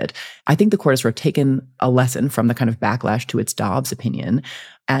recast it. I think the court has sort of taken a lesson from the kind of backlash to its Dobbs opinion,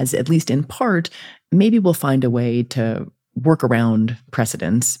 as at least in part, maybe we'll find a way to work around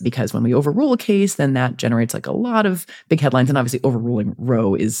precedents, because when we overrule a case, then that generates a lot of big headlines. And obviously overruling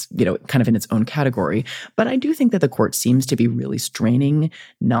Roe is, kind of in its own category. But I do think that the court seems to be really straining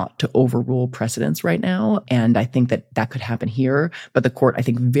not to overrule precedents right now. And I think that that could happen here. But the court, I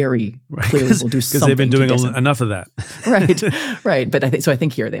think, very clearly will do something. Because they've been doing enough of that. Right. But I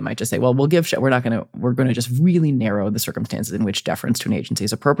think here they might just say, well, we're going to just really narrow the circumstances in which deference to an agency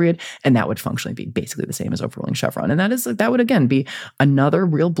is appropriate. And that would functionally be basically the same as overruling Chevron. And that would, again, be another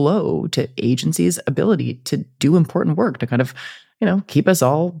real blow to agencies' ability to do important work, to kind of, keep us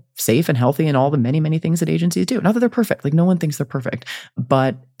all safe and healthy and all the many, many things that agencies do. Not that they're perfect. Like, no one thinks they're perfect,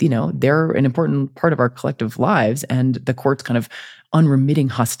 but, they're an important part of our collective lives. And the court's kind of unremitting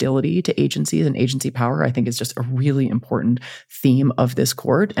hostility to agencies and agency power, I think, is just a really important theme of this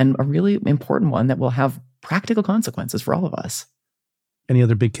court, and a really important one that will have practical consequences for all of us. Any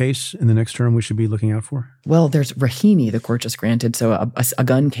other big case in the next term we should be looking out for? Well, there's Rahimi, the court just granted. So a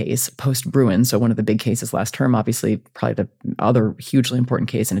gun case post-Bruin. So one of the big cases last term, obviously, probably the other hugely important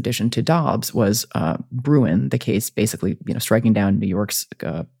case in addition to Dobbs was Bruin, the case basically, striking down New York's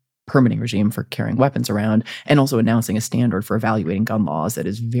permitting regime for carrying weapons around, and also announcing a standard for evaluating gun laws that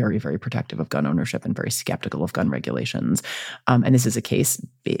is very, very protective of gun ownership and very skeptical of gun regulations. And this is a case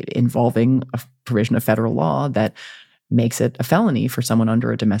involving a provision of federal law that makes it a felony for someone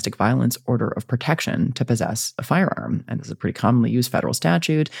under a domestic violence order of protection to possess a firearm. And this is a pretty commonly used federal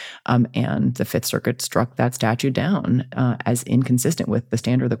statute. And the Fifth Circuit struck that statute down as inconsistent with the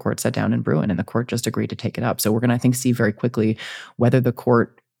standard the court set down in Bruin, and the court just agreed to take it up. So we're going to, I think, see very quickly whether the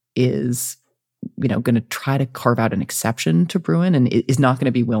court is, going to try to carve out an exception to Bruin, and is not going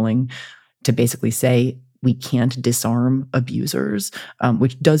to be willing to basically say, we can't disarm abusers,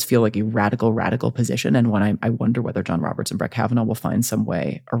 which does feel like a radical position, and one I wonder whether John Roberts and Brett Kavanaugh will find some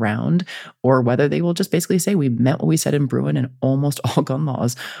way around, or whether they will just basically say, we meant what we said in Bruin, and almost all gun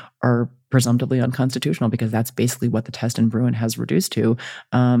laws are presumptively unconstitutional, because that's basically what the test in Bruin has reduced to.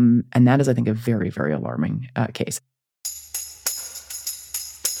 And that is, I think, a very, very alarming case.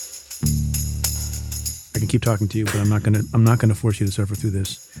 I can keep talking to you, but I'm not going to force you to suffer through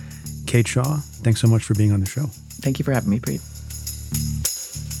this. Kate Shaw, thanks so much for being on the show. Thank you for having me, Preet.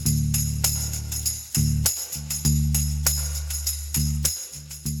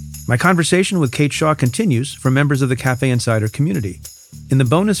 My conversation with Kate Shaw continues for members of the Cafe Insider community. In the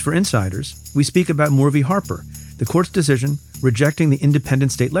bonus for insiders, we speak about Moore v. Harper, the court's decision rejecting the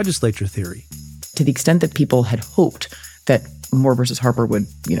independent state legislature theory. To the extent that people had hoped that Moore versus Harper would,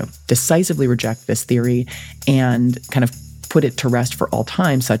 decisively reject this theory and kind of put it to rest for all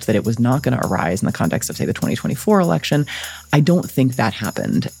time, such that it was not going to arise in the context of, say, the 2024 election, I don't think that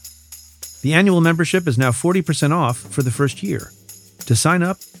happened. The annual membership is now 40% off for the first year. To sign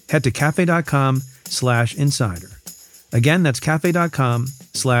up, head to cafe.com/insider. Again, that's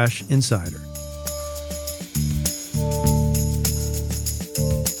cafe.com/insider.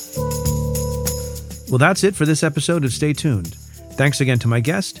 Well, that's it for this episode of Stay Tuned. Thanks again to my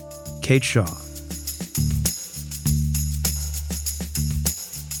guest, Kate Shaw.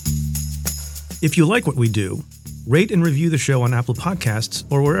 If you like what we do, rate and review the show on Apple Podcasts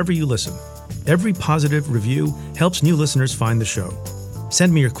or wherever you listen. Every positive review helps new listeners find the show.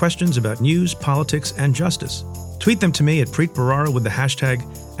 Send me your questions about news, politics, and justice. Tweet them to me at Preet Bharara with the hashtag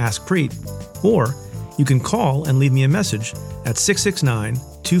AskPreet, or you can call and leave me a message at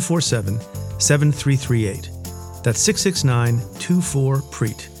 669-247-7338. That's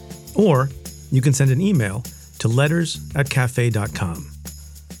 669-24-PREET. Or you can send an email to letters@cafe.com.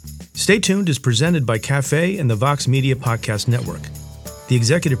 Stay Tuned is presented by Cafe and the Vox Media Podcast Network. The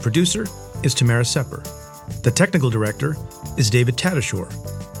executive producer is Tamara Sepper. The technical director is David Tadashore.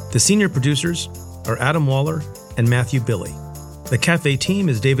 The senior producers are Adam Waller and Matthew Billy. The Cafe team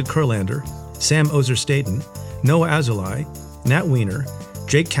is David Kurlander, Sam Ozer-Staten, Noah Azulai, Nat Weiner,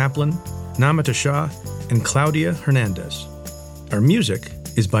 Jake Kaplan, Namita Shah, and Claudia Hernandez. Our music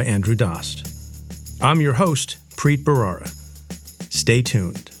is by Andrew Dost. I'm your host, Preet Bharara. Stay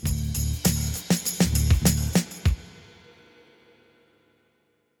tuned.